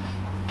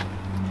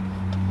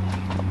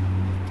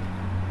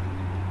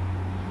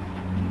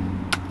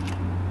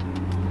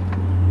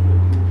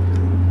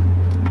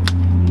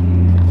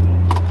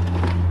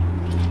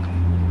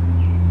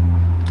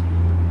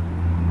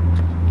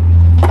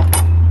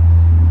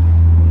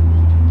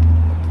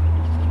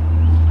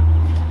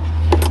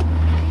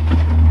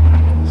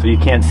 so you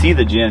can't see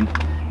the gin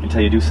until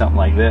you do something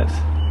like this.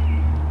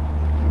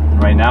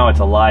 And right now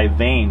it's a live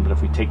vein, but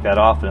if we take that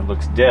off and it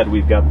looks dead,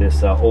 we've got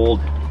this old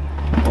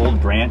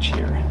branch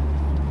here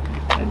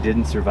that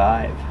didn't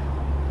survive.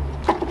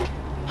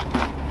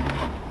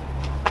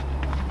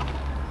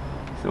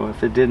 So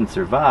if it didn't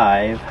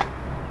survive,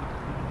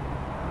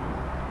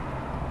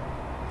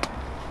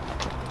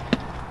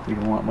 we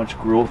don't want much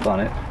growth on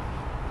it.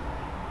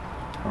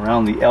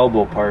 Around the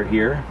elbow part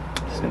here,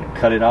 just going to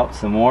cut it out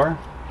some more.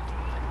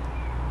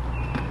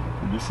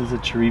 This is a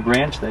tree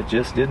branch that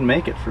just didn't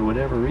make it for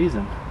whatever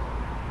reason.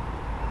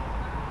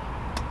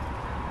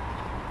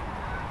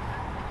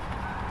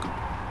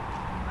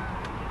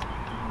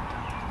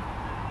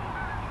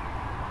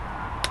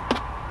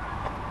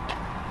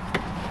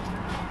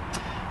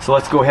 So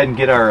let's go ahead and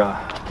get our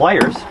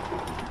pliers,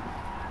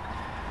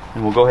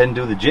 and we'll go ahead and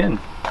do the gin.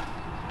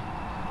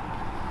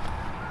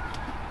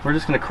 We're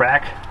just going to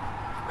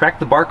crack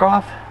the bark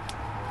off,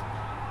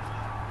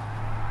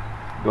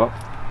 go up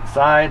the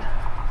side,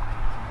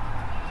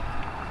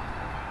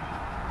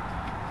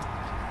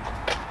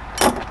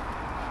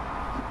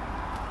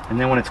 and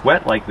then when it's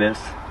wet like this,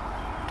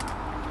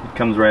 it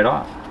comes right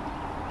off.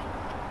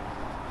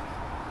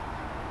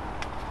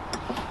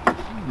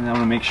 And I want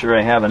to make sure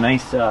I have a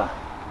nice I'm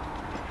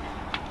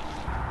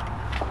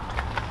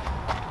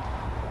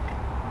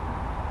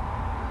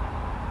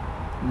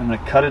going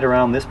to cut it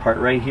around this part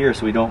right here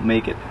so we don't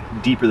make it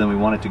deeper than we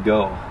want it to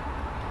go.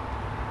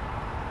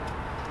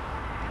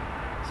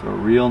 So a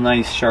real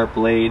nice sharp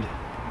blade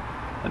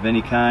of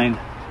any kind.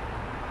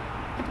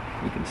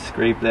 We can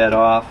scrape that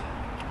off.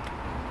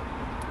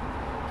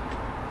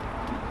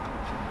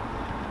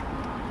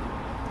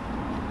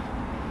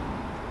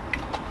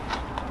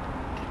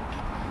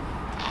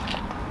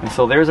 And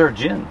so there's our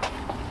gin.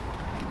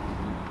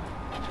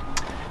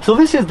 So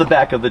this is the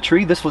back of the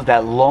tree. This was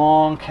that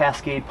long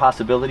cascade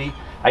possibility.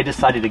 I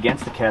decided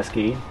against the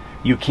cascade.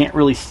 You can't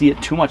really see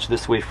it too much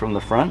this way from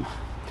the front.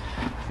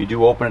 If you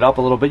do open it up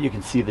a little bit, you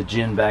can see the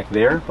gin back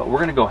there, but we're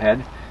going to go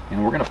ahead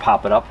and we're going to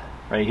pop it up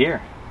right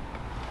here.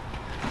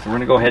 So we're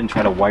going to go ahead and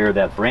try to wire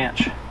that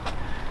branch.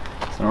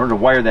 So in order to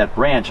wire that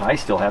branch, I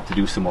still have to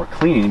do some more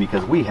cleaning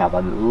because we have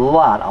a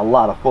lot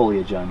of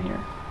foliage on here.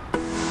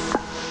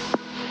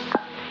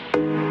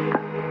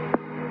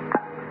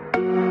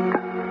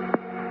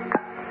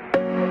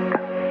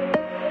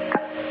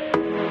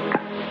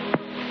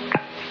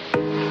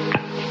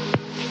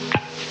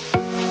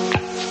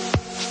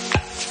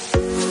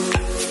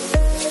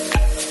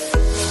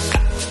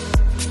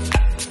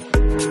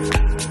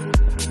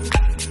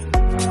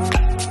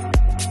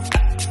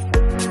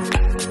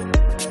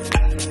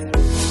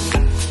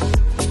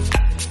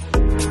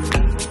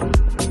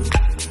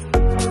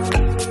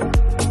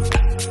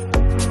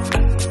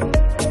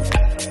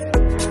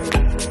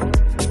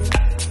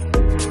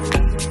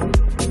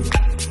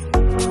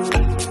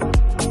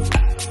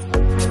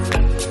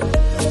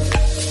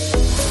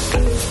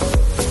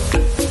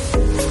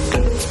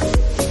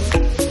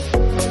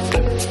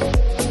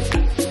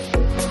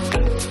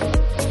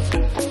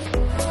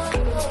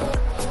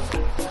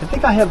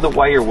 I have the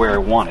wire where I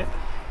want it.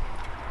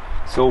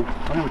 So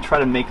I'm going to try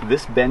to make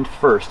this bend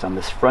first on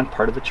this front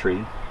part of the tree.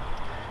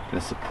 I'm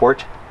going to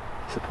support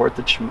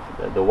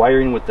the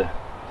wiring with the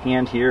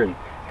hand here and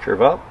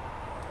curve up.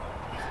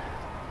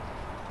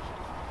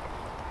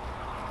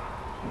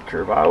 And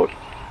curve out.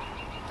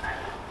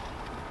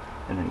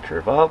 And then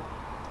curve up.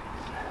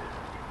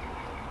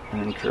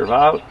 And then curve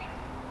out.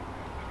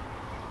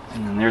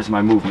 And then there's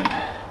my movement.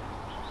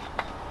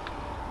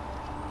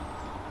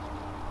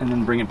 And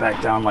then bring it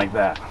back down like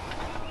that.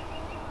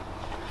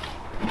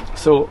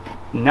 So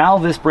now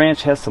this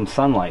branch has some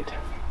sunlight.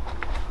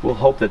 We'll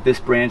hope that this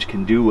branch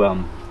can do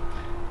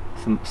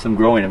some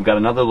growing. I've got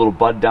another little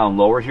bud down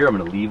lower here. I'm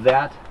going to leave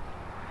that.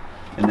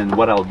 And then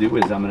what I'll do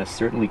is I'm going to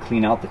certainly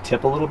clean out the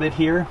tip a little bit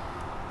here.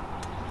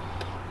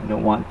 I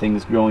don't want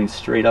things growing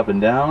straight up and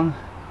down.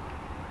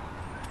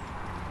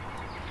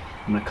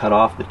 I'm going to cut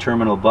off the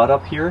terminal bud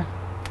up here.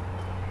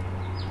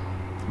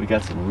 We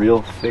got some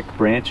real thick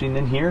branching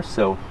in here,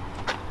 so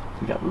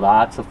we got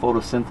lots of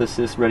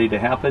photosynthesis ready to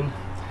happen.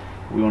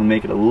 We want to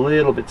make it a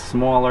little bit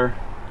smaller,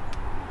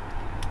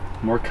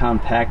 more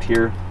compact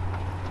here.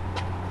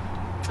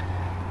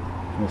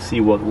 We'll see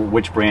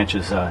which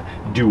branches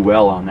do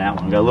well on that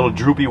one. Got a little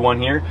droopy one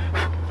here.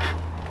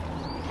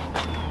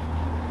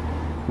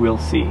 We'll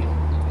see.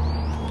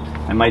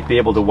 I might be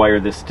able to wire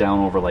this down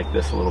over like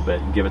this a little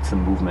bit and give it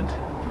some movement.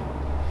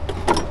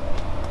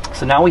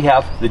 So now we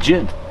have the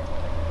gin.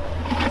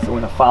 So we're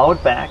going to follow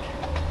it back.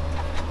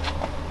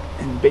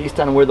 And based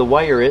on where the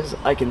wire is,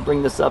 I can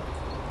bring this up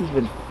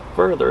even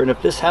further. And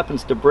if this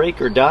happens to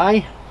break or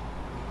die,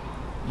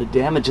 the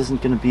damage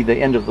isn't going to be the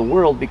end of the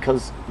world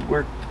because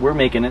we're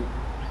making it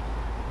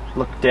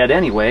look dead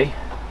anyway.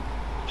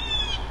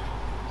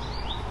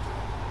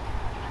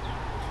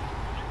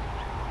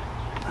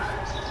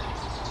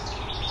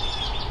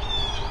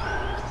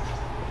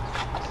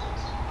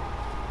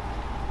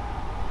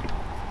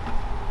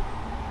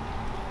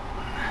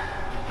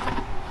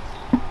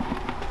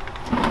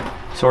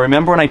 So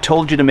remember when I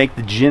told you to make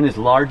the gin as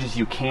large as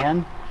you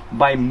can?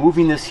 By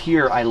moving this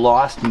here, I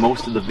lost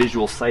most of the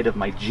visual sight of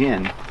my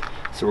gin.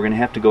 So we're going to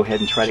have to go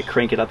ahead and try to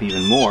crank it up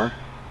even more.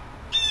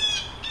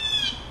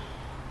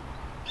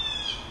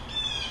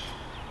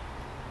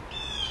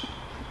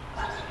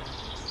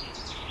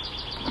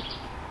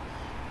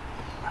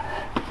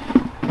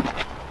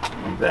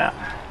 Like that.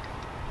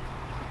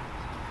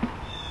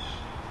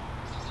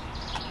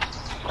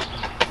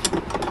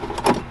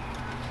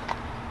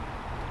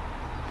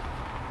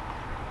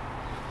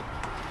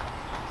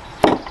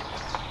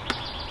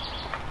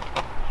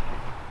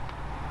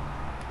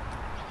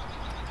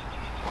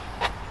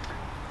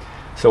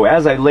 So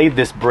as I laid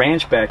this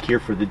branch back here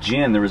for the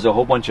gin, there was a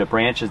whole bunch of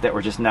branches that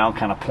were just now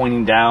kind of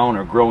pointing down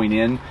or growing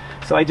in.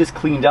 So I just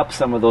cleaned up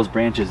some of those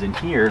branches in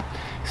here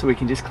so we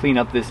can just clean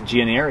up this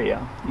gin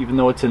area. Even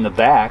though it's in the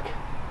back,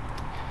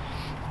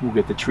 we'll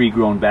get the tree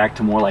grown back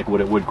to more like what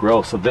it would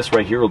grow. So this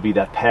right here will be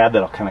that pad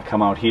that'll kind of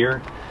come out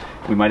here.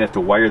 We might have to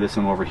wire this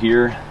one over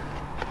here.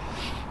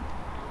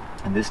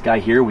 And this guy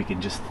here we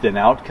can just thin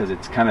out because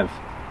it's kind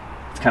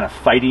of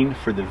fighting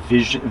for the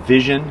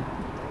vision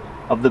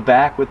of the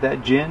back with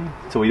that gin.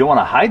 So we don't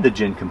want to hide the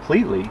gin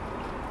completely.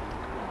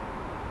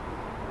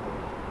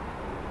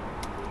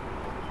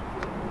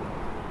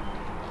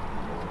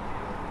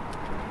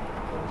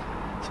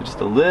 So just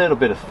a little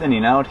bit of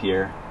thinning out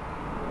here.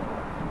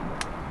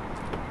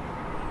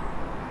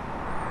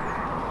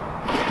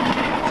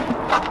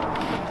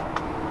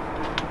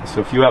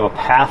 So if you have a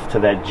path to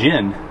that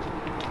gin,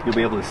 you'll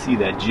be able to see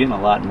that gin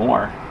a lot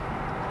more.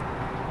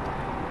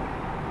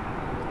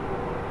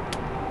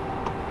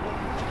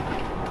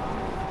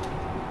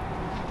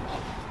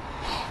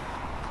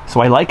 So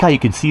I like how you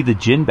can see the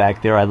gin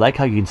back there. I like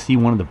how you can see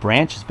one of the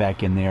branches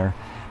back in there.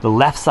 The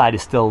left side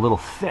is still a little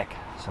thick,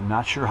 so I'm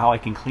not sure how I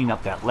can clean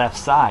up that left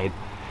side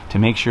to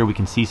make sure we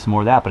can see some more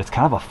of that, but it's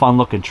kind of a fun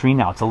looking tree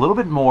now. It's a little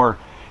bit more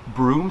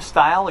broom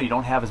style. You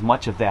don't have as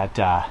much of that,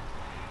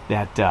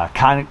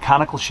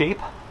 conical shape,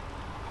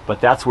 but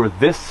that's where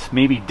this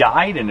maybe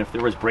died, and if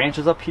there was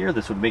branches up here,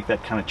 this would make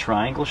that kind of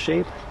triangle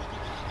shape.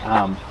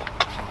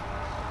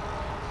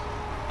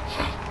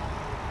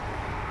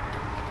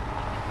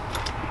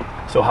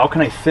 So how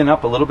can I thin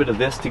up a little bit of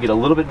this to get a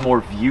little bit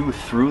more view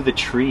through the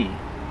tree?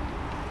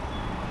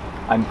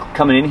 I'm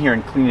coming in here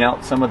and cleaning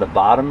out some of the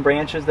bottom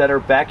branches that are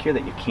back here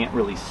that you can't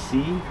really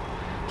see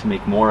to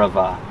make more of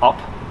a up.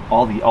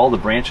 All the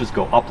branches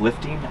go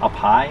uplifting, up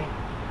high.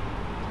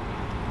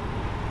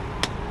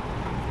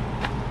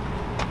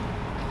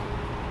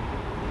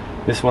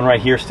 This one right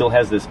here still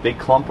has this big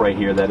clump right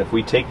here that if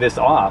we take this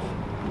off,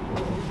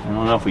 I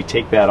don't know if we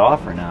take that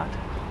off or not.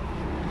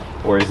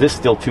 Or is this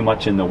still too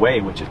much in the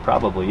way, which it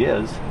probably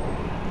is.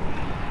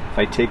 If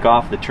I take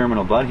off the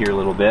terminal bud here a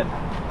little bit,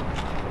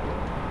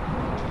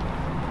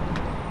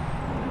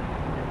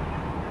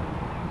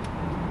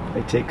 if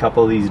I take a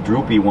couple of these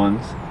droopy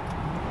ones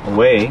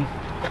away,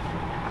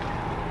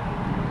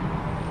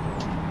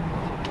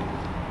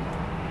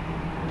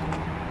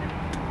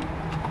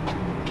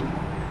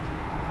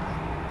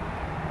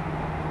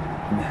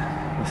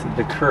 this is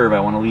the curve.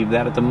 I want to leave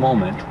that at the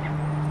moment.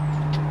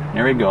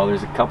 There we go.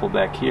 There's a couple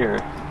back here.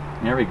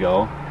 There we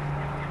go.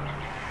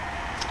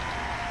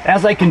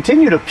 As I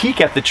continue to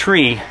peek at the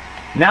tree,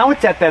 now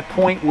it's at that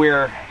point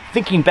where,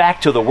 thinking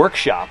back to the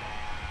workshop,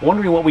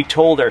 wondering what we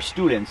told our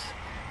students,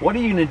 what are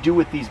you going to do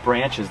with these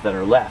branches that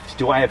are left?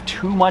 Do I have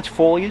too much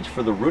foliage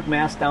for the root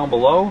mass down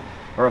below,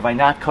 or have I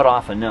not cut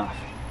off enough?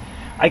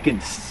 I can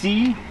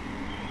see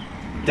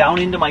down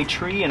into my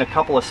tree in a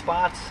couple of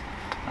spots.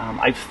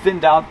 I've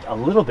thinned out a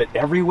little bit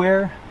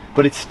everywhere,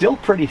 but it's still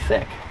pretty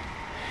thick.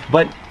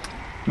 But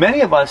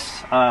many of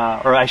us,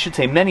 or I should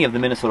say many of the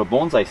Minnesota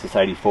Bonsai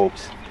Society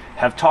folks,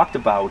 have talked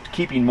about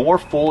keeping more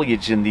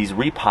foliage in these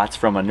repots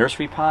from a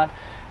nursery pot.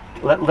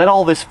 Let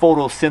all this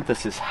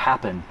photosynthesis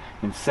happen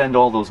and send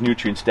all those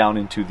nutrients down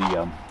into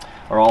the,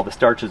 or all the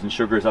starches and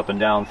sugars up and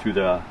down through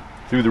the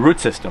root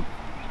system.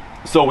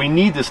 So we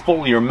need this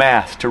foliar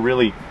mass to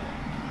really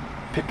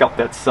pick up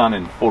that sun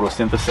and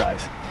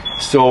photosynthesize.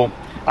 So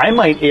I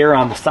might err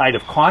on the side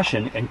of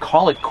caution and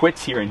call it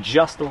quits here in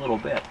just a little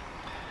bit.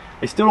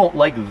 I still don't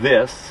like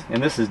this,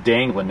 and this is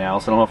dangling now,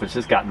 so I don't know if it's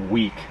just gotten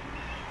weak.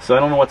 So I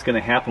don't know what's going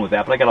to happen with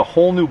that, but I got a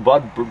whole new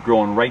bud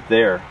growing right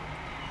there.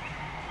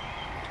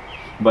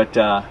 But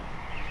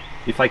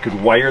if I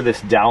could wire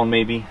this down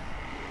maybe,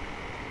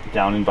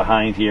 down in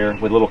behind here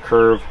with a little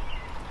curve.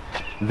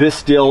 This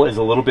still is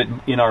a little bit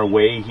in our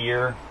way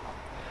here.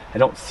 I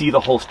don't see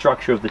the whole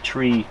structure of the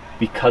tree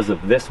because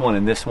of this one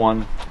and this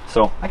one.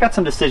 So I got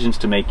some decisions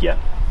to make yet.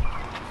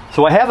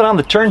 So I have it on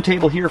the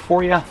turntable here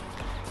for you.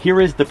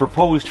 Here is the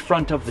proposed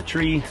front of the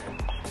tree.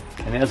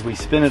 And as we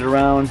spin it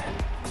around,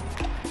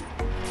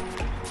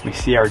 we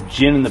see our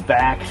gin in the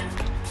back.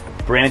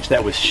 Branch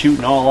that was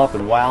shooting all up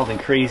and wild and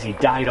crazy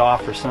died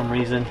off for some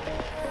reason.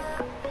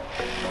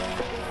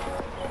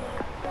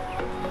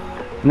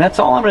 And that's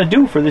all I'm going to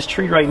do for this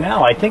tree right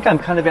now. I think I'm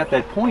kind of at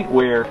that point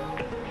where,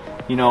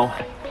 you know,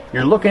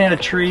 you're looking at a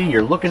tree,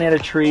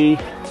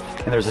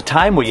 and there's a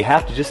time where you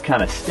have to just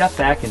kind of step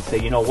back and say,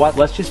 you know what,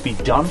 let's just be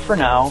done for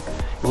now.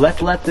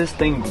 Let's let this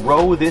thing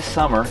grow this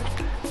summer,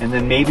 and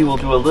then maybe we'll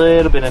do a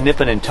little bit of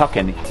nipping and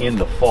tucking in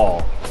the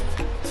fall.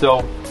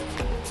 So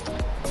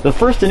the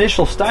first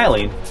initial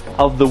styling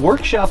of the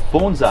Workshop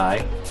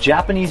Bonsai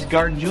Japanese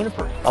Garden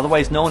Juniper,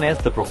 otherwise known as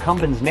the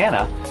Procumbens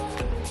Nana,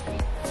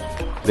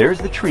 there's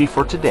the tree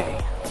for today.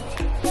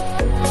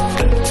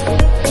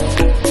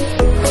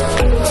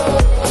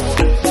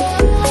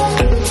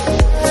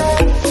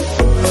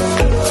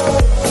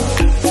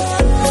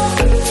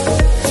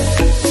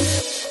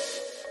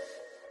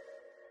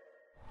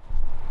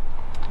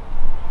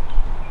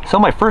 So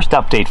my first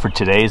update for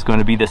today is going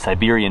to be the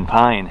Siberian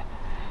pine.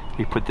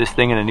 We put this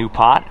thing in a new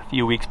pot a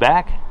few weeks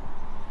back,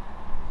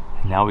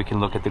 and now we can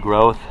look at the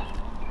growth.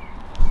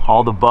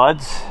 All the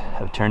buds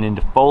have turned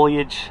into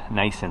foliage,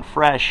 nice and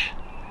fresh,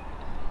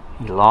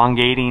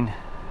 elongating.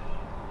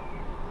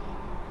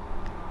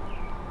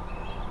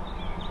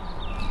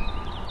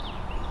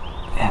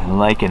 And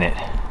liking it.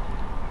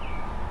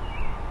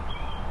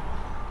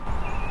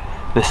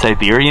 The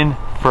Siberian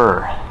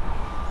fir.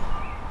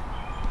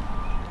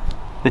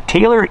 The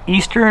Taylor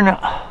Eastern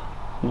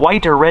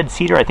white or red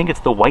cedar, I think it's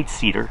the white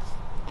cedar.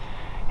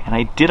 And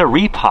I did a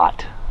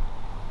repot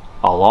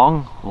a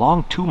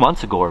long 2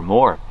 months ago or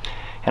more.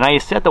 And I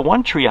said the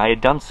one tree I had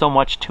done so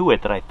much to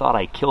it that I thought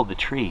I killed the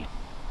tree.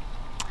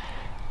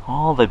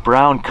 All the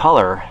brown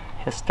color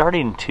is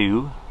starting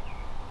to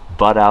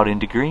bud out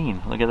into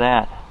green. Look at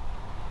that.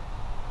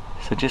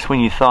 So just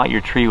when you thought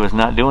your tree was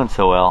not doing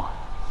so well,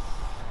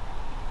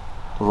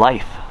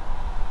 life,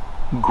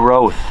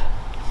 growth,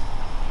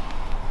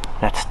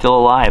 that's still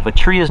alive. A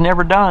tree is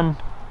never done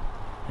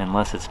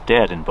unless it's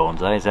dead in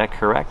bonsai. Is that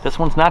correct? This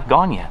one's not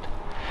gone yet.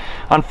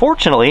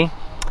 Unfortunately,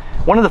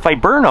 one of the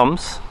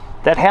viburnums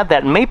that had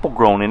that maple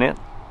grown in it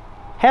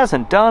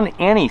hasn't done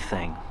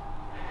anything.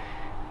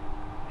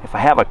 If I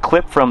have a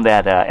clip from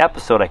that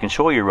episode I can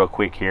show you real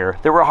quick here,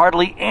 there were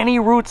hardly any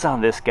roots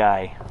on this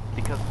guy.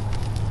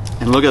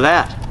 And look at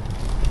that.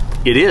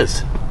 It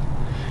is.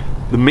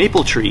 The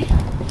maple tree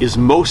is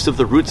most of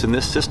the roots in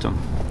this system.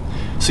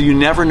 So you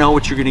never know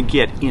what you're going to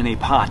get in a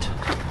pot.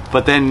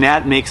 But then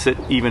that makes it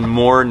even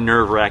more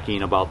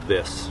nerve-wracking about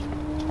this.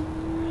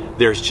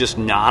 There's just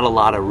not a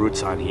lot of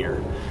roots on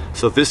here.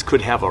 So this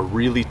could have a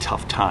really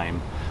tough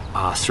time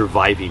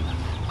surviving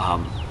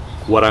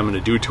what I'm going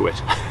to do to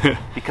it.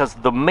 Because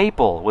the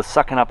maple was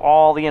sucking up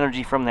all the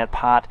energy from that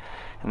pot,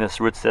 and this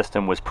root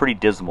system was pretty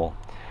dismal.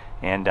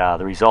 And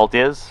the result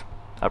is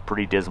a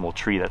pretty dismal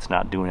tree that's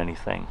not doing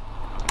anything.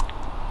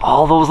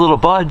 All those little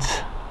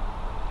buds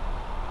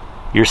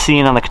you're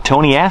seeing on the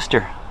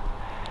cotoneaster.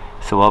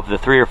 So of the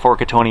 3 or 4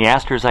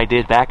 cotoneasters I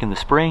did back in the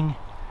spring,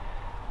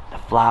 the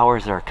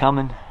flowers are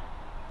coming,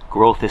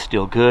 growth is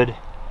still good.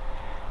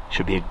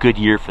 Should be a good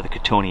year for the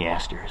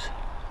cotoneasters.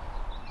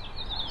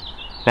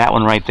 That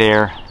one right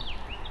there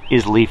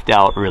is leafed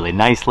out really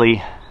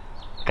nicely.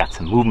 Got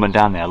some movement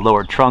on that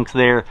lower trunks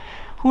there.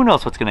 Who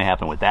knows what's going to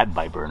happen with that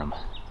viburnum.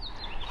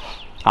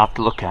 I'll have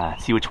to look,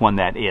 see which one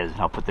that is, and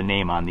I'll put the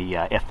name on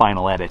the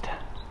final edit.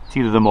 It's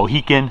either the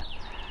Mohican,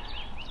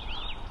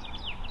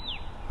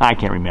 I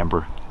can't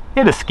remember.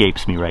 It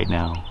escapes me right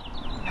now.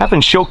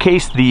 Haven't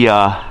showcased the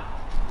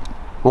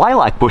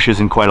lilac bushes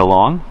in quite a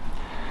long.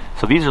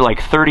 So these are like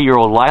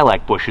 30-year-old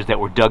lilac bushes that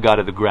were dug out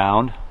of the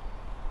ground.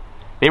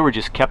 They were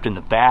just kept in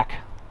the back,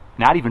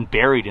 not even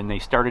buried, and they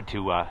started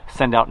to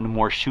send out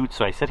more shoots.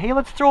 So I said, hey,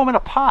 let's throw them in a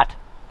pot.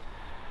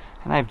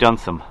 And I've done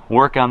some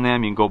work on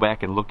them. You can go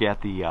back and look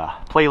at the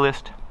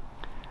playlist.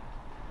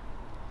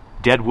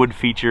 Deadwood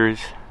features.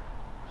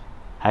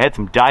 I had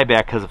some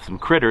dieback because of some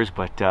critters,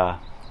 but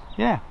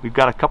yeah, we've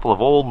got a couple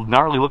of old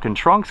gnarly looking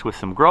trunks with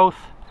some growth.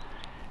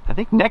 I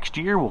think next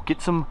year we'll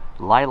get some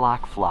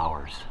lilac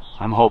flowers.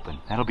 I'm hoping.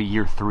 That'll be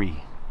year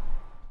 3.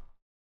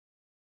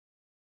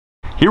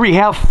 Here we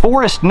have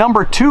forest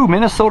number 2,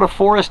 Minnesota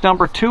forest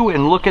number 2,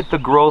 and look at the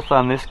growth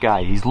on this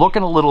guy. He's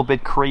looking a little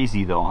bit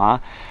crazy though, huh?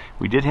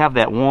 We did have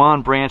that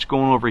one branch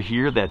going over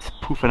here that's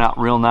poofing out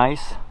real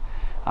nice.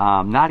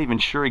 Not even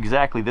sure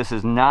exactly. This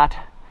is not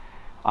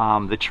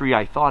the tree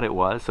I thought it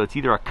was, so it's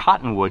either a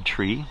cottonwood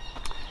tree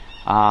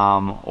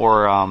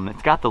or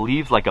it's got the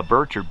leaves like a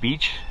birch or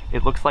beech,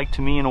 it looks like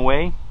to me in a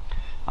way.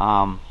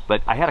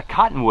 But I had a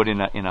cottonwood in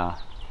a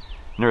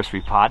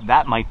nursery pot.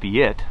 That might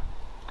be it.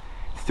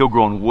 Still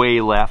growing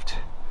way left,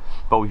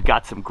 but we've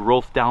got some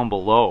growth down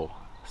below,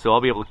 so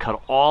I'll be able to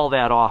cut all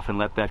that off and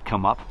let that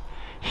come up.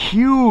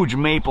 Huge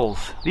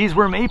maples. These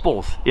were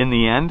maples in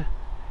the end.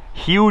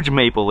 Huge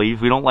maple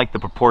leaves. We don't like the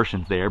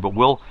proportions there, but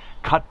we'll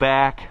cut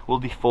back,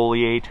 we'll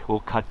defoliate,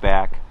 we'll cut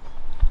back.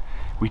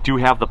 We do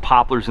have the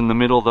poplars in the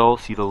middle though.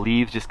 See the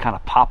leaves just kind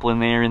of poppling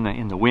there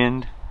in the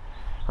wind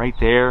right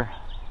there.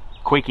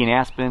 Quaking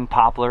aspen,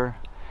 poplar,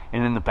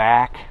 and in the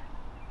back.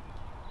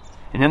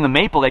 And then the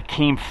maple that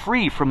came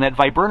free from that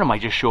viburnum I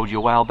just showed you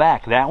a while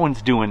back. That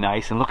one's doing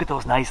nice. And look at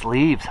those nice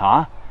leaves,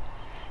 huh?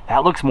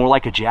 That looks more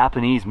like a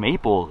Japanese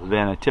maple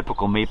than a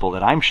typical maple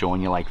that I'm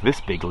showing you, like this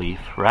big leaf,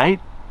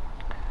 right?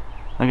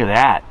 Look at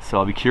that. So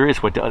I'll be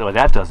curious what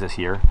that does this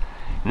year.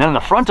 And then in the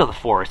front of the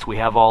forest, we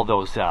have all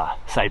those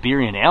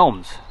Siberian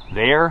elms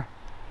there.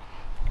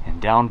 And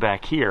down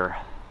back here,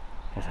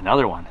 there's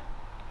another one.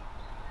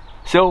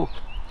 So,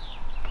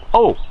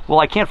 oh, well,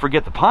 I can't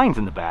forget the pines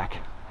in the back.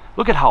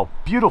 Look at how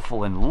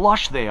beautiful and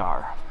lush they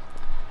are.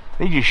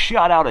 They just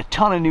shot out a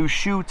ton of new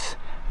shoots.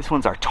 This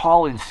one's our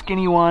tall and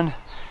skinny one.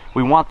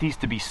 We want these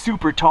to be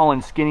super tall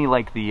and skinny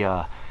like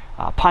the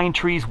pine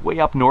trees way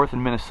up north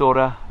in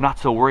Minnesota. Not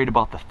so worried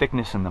about the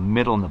thickness in the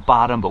middle and the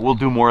bottom, but we'll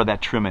do more of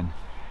that trimming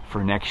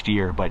for next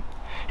year. But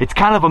it's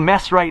kind of a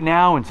mess right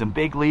now and some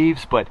big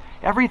leaves, but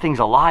everything's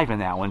alive in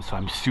that one, so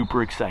I'm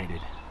super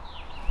excited.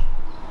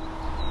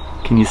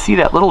 Can you see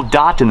that little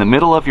dot in the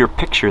middle of your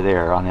picture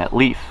there on that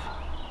leaf?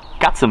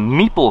 Got some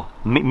maple?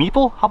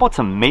 How about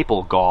some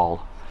maple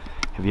gall?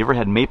 Have you ever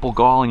had maple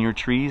gall in your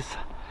trees?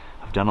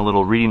 I've done a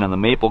little reading on the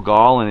maple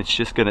gall, and it's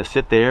just going to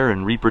sit there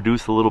and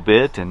reproduce a little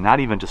bit and not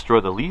even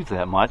destroy the leaves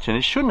that much, and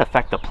it shouldn't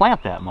affect the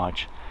plant that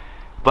much.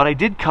 But I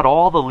did cut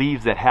all the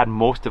leaves that had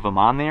most of them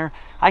on there.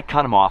 I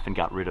cut them off and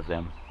got rid of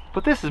them.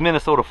 But this is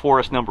Minnesota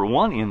forest number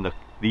 1 in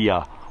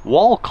the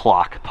wall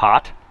clock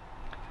pot.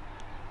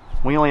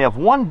 We only have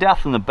one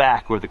death in the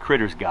back where the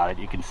critters got it.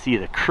 You can see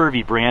the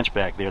curvy branch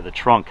back there, the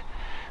trunk.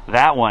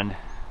 That one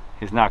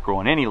is not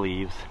growing any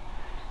leaves,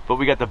 but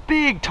we got the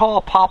big tall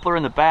poplar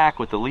in the back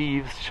with the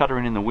leaves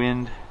shuddering in the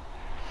wind.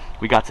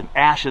 We got some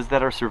ashes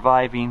that are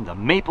surviving, the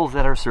maples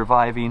that are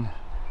surviving,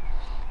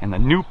 and the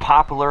new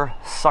poplar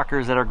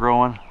suckers that are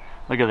growing.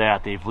 Look at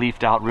that, they've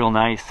leafed out real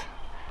nice.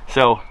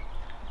 So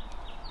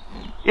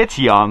it's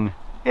young,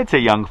 it's a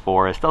young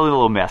forest, a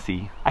little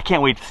messy. I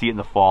can't wait to see it in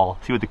the fall,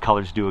 see what the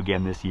colors do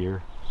again this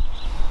year.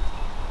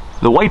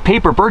 The white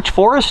paper birch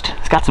forest,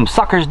 it's got some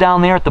suckers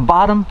down there at the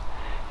bottom.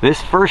 This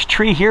first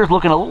tree here is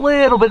looking a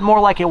little bit more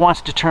like it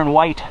wants to turn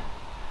white.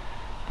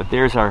 But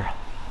there's our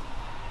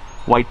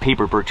white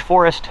paper birch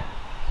forest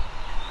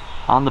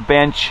on the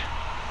bench.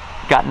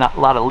 Got a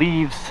lot of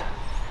leaves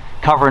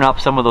covering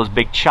up some of those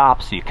big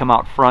chops. So you come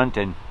out front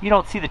and you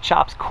don't see the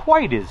chops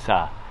quite as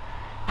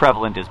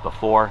prevalent as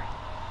before.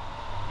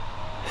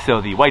 So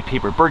the white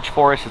paper birch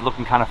forest is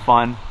looking kind of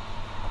fun.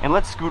 And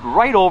let's scoot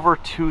right over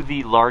to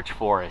the larch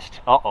forest.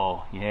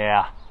 Uh-oh,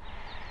 yeah.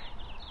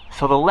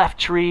 So the left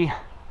tree,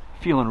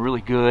 feeling really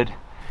good.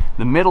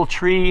 The middle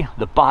tree,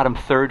 the bottom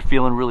third,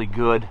 feeling really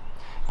good.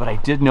 But I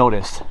did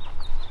notice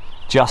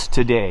just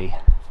today,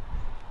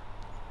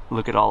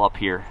 look at all up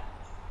here.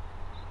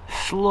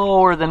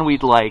 Slower than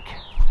we'd like,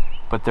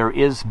 but there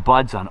is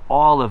buds on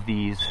all of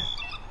these.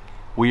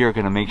 We are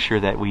going to make sure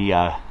that we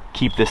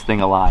keep this thing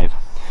alive.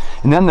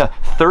 And then the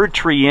third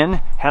tree in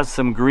has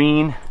some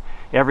green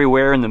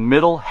everywhere in the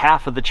middle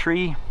half of the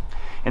tree.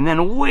 And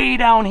then way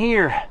down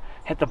here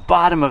at the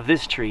bottom of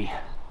this tree,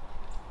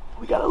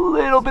 we got a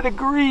little bit of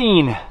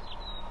green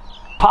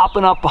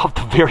popping up off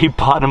the very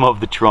bottom of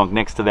the trunk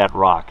next to that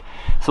rock.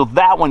 So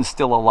that one's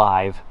still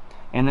alive.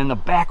 And then the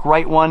back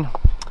right one,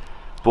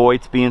 boy,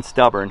 it's being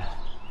stubborn.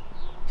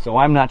 So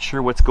I'm not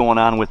sure what's going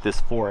on with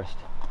this forest,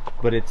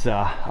 but it's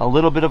a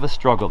little bit of a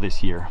struggle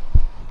this year.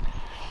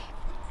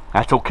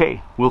 That's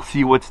okay. We'll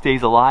see what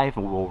stays alive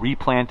and we'll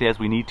replant as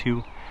we need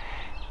to.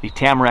 The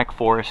tamarack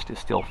forest is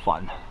still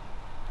fun.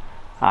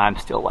 I'm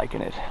still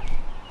liking it.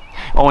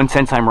 Oh, and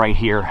since I'm right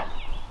here,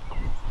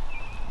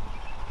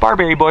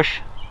 barberry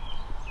bush,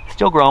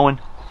 still growing.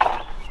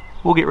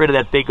 We'll get rid of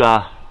that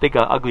big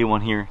ugly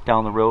one here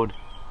down the road.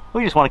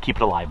 We just want to keep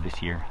it alive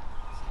this year.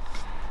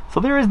 So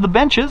there is the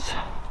benches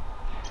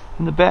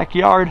in the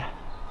backyard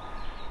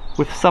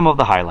with some of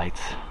the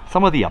highlights,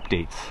 some of the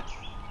updates.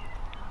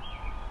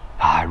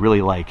 I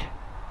really like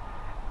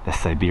the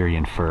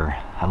Siberian fir.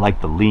 I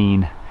like the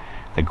lean.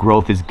 The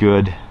growth is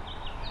good.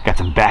 Got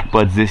some back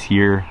buds this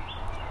year.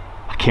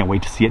 I can't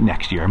wait to see it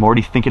next year. I'm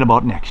already thinking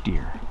about next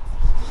year.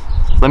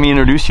 Let me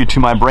introduce you to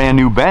my brand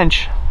new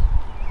bench.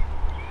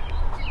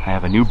 I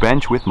have a new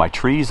bench with my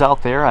trees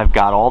out there. I've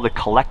got all the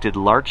collected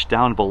larch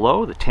down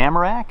below, the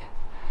tamarack.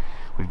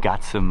 We've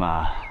got some,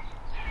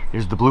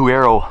 there's the Blue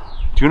Arrow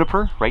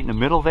Juniper right in the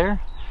middle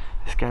there.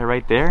 This guy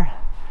right there,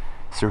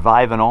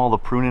 surviving all the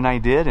pruning I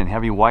did and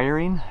heavy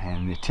wiring,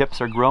 and the tips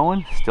are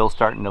growing, still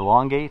starting to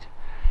elongate.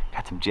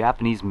 Got some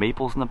Japanese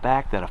maples in the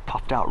back that have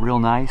puffed out real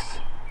nice.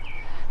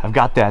 I've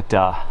got that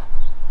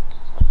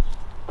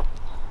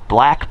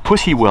black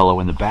pussy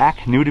willow in the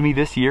back, new to me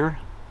this year.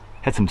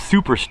 Had some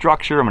super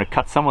structure. I'm going to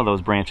cut some of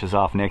those branches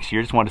off next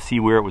year. Just wanted to see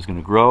where it was going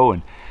to grow,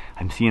 and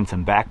I'm seeing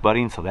some back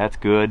budding, so that's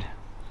good.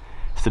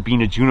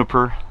 Sabina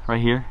juniper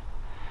right here,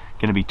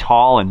 going to be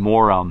tall and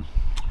more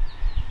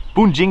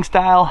Bunjing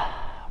style.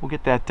 We'll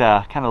get that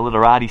kind of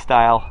literati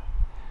style,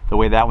 the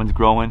way that one's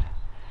growing.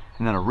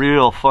 And then a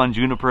real fun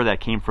juniper that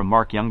came from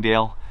Mark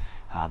Youngdale,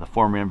 the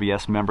former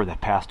MBS member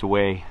that passed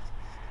away.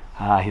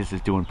 His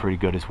is doing pretty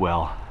good as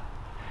well.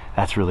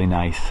 That's really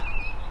nice.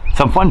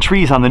 Some fun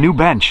trees on the new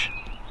bench.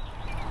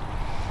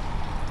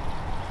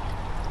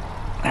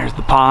 There's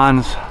the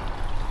ponds.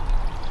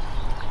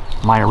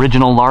 My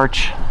original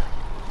larch.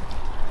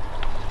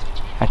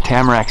 That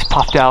tamarak's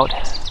puffed out.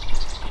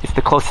 It's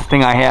the closest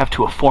thing I have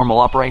to a formal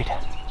upright.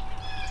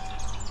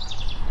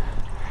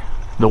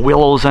 The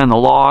willows and the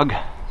log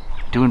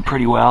doing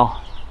pretty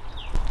well.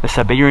 The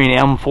Siberian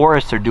elm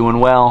forests are doing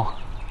well.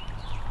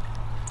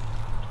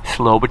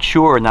 Slow but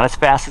sure, not as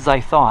fast as I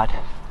thought.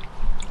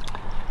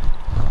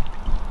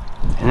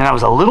 And then I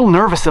was a little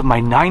nervous of my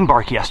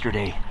 9-bark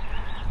yesterday.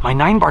 My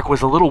 9-bark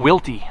was a little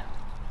wilty,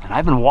 and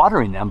I've been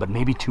watering them, but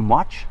maybe too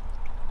much.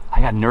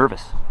 I got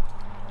nervous,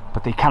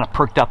 but they kind of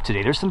perked up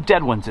today. There's some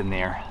dead ones in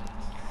there,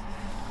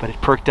 but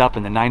it perked up,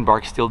 and the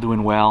 9-bark's still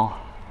doing well.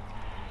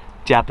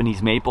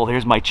 Japanese maple.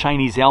 Here's my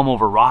Chinese elm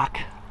over rock.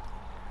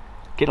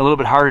 Getting a little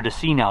bit harder to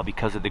see now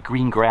because of the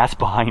green grass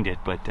behind it,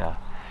 but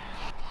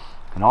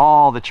and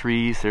all the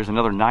trees. There's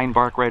another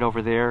 9-bark right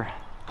over there.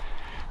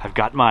 I've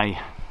got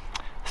my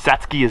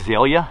Satsuki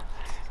azalea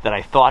that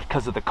I thought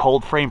because of the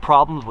cold frame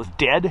problems was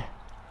dead.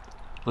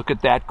 Look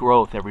at that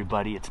growth,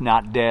 everybody. It's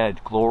not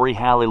dead. Glory,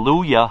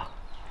 hallelujah.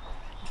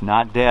 It's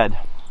not dead.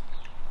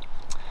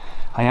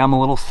 I am a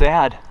little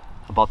sad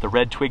about the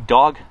red twig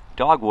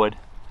dogwood.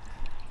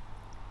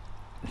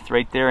 It's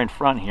right there in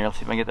front here. Let's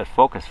see if I can get that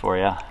focus for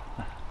you.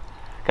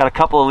 Got a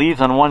couple of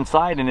leaves on one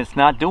side and it's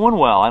not doing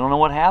well. I don't know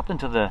what happened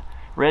to the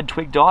red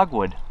twig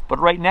dogwood, but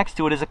right next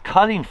to it is a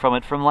cutting from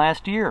it from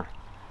last year.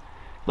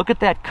 Look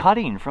at that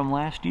cutting from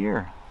last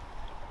year.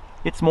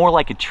 It's more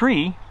like a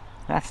tree.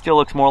 That still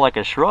looks more like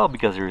a shrub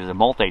because there's a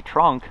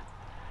multi-trunk.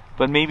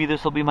 But maybe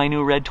this will be my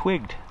new red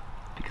twigged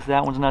because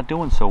that one's not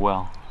doing so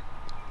well.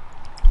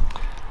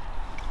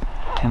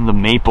 And the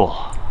maple.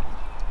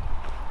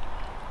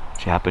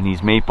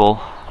 Japanese maple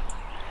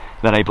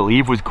that I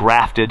believe was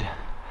grafted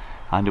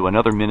onto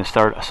another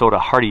Minnesota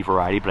hardy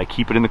variety, but I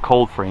keep it in the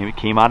cold frame. It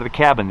came out of the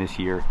cabin this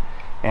year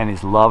and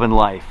is loving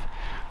life.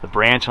 The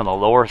branch on the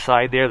lower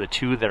side there, the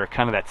two that are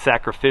kind of that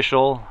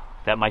sacrificial,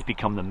 that might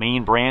become the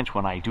main branch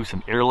when I do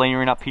some air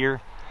layering up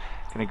here.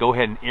 Gonna go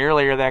ahead and air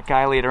layer that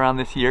guy later on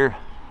this year.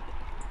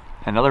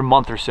 Another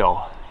month or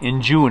so. In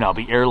June I'll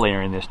be air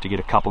layering this to get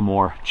a couple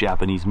more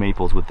Japanese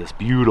maples with this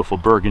beautiful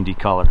burgundy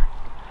color.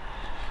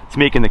 It's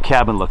making the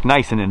cabin look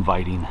nice and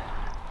inviting.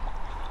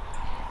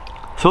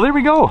 So there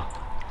we go.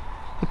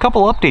 A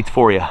couple updates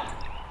for you.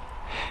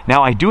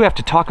 Now I do have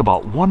to talk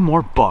about one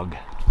more bug.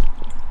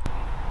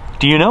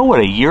 Do you know what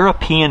a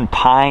European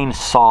pine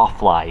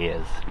sawfly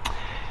is?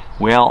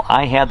 Well,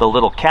 I had the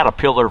little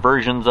caterpillar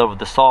versions of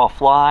the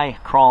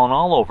sawfly crawling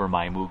all over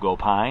my mugo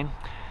pine.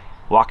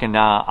 Walking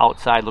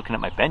outside looking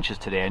at my benches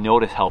today, I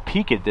noticed how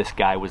peaked this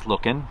guy was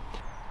looking.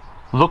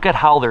 Look at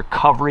how they're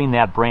covering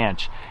that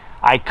branch.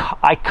 I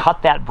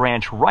cut that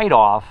branch right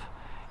off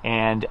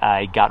and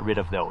I got rid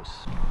of those.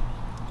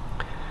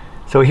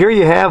 So here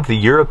you have the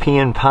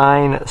European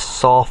pine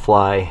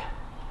sawfly.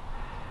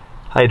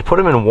 I had put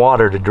them in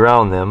water to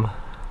drown them,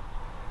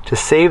 to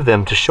save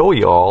them, to show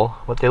you all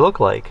what they look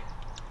like.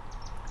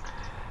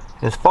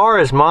 As far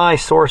as my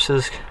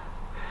sources,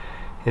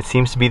 it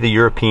seems to be the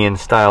European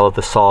style of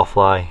the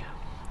sawfly.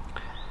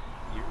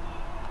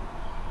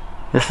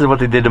 This is what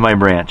they did to my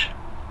branch.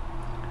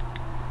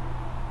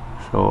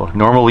 So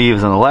normal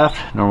leaves on the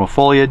left, normal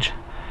foliage.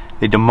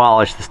 They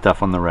demolished the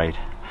stuff on the right.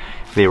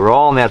 They were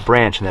all in that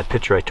branch in that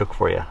picture I took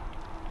for you.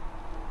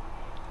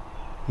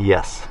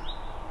 Yes.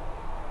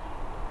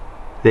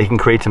 They can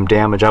create some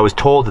damage. I was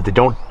told that they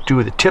don't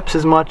do the tips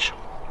as much,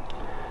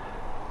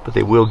 but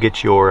they will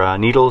get your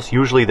needles,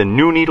 usually the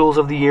new needles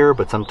of the year,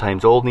 but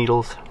sometimes old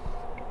needles.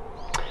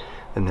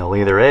 Then they'll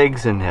lay their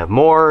eggs and have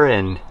more,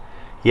 and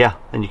yeah,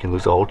 then you can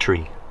lose a whole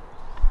tree.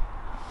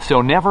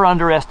 So never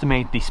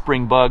underestimate the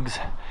spring bugs.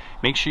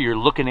 Make sure you're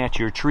looking at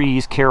your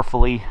trees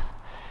carefully.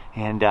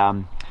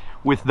 And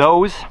with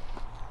those,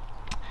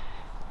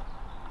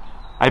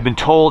 I've been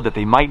told that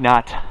they might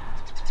not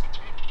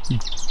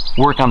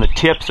work on the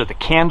tips or the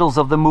candles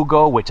of the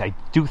mugo, which I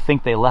do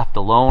think they left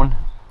alone.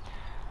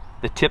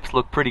 The tips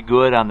look pretty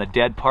good on the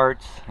dead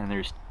parts, and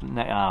there's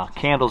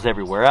candles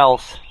everywhere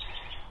else.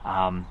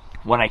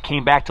 When I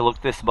came back to look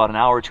at this about an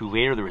hour or two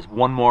later, there was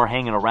one more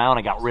hanging around.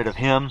 I got rid of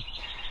him.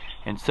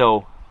 And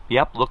so,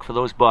 yep, look for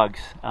those bugs.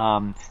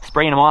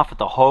 Spraying them off with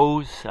the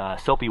hose,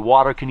 soapy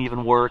water can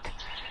even work.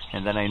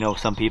 And then I know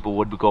some people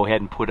would go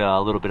ahead and put a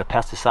little bit of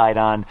pesticide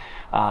on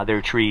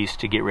their trees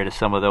to get rid of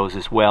some of those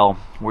as well.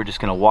 We're just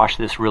going to wash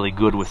this really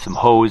good with some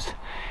hose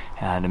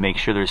to make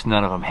sure there's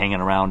none of them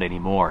hanging around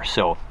anymore.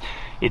 So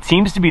it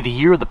seems to be the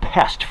year of the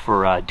pest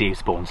for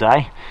Dave's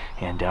Bonsai,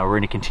 and we're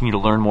going to continue to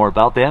learn more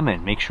about them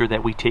and make sure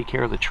that we take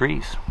care of the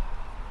trees.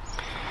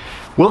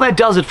 Well, that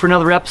does it for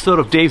another episode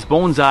of Dave's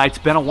Bonsai. It's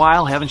been a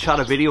while, haven't shot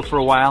a video for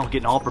a while,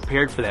 getting all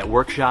prepared for that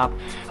workshop.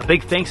 A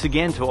big thanks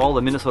again to all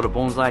the Minnesota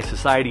Bonsai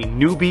Society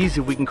newbies,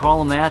 if we can call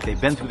them that.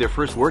 They've been through their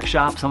first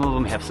workshop. Some of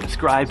them have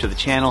subscribed to the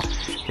channel.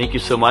 Thank you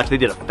so much. They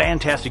did a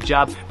fantastic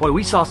job. Boy,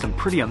 we saw some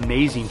pretty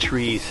amazing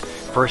trees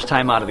first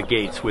time out of the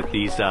gates with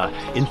these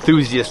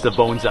enthusiasts of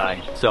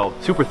bonsai. So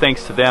super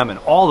thanks to them and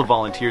all the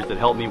volunteers that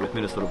helped me with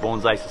Minnesota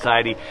Bonsai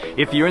Society.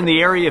 If you're in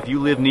the area, if you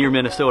live near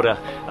Minnesota,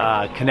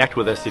 connect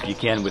with us if you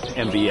can with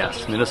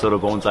MBS, Minnesota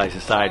Bonsai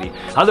Society.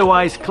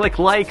 Otherwise, click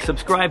like,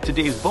 subscribe to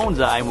Dave's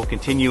Bonsai, and we'll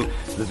continue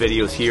the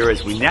videos here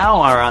as we now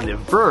are on the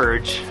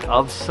verge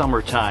of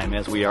summertime,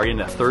 as we are in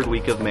the third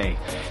week of May.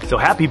 So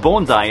happy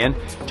bonsaiing.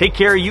 Take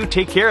care of you,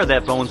 take care of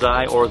that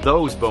bonsai or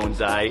those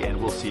bonsai,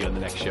 and we'll see you on the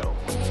next show.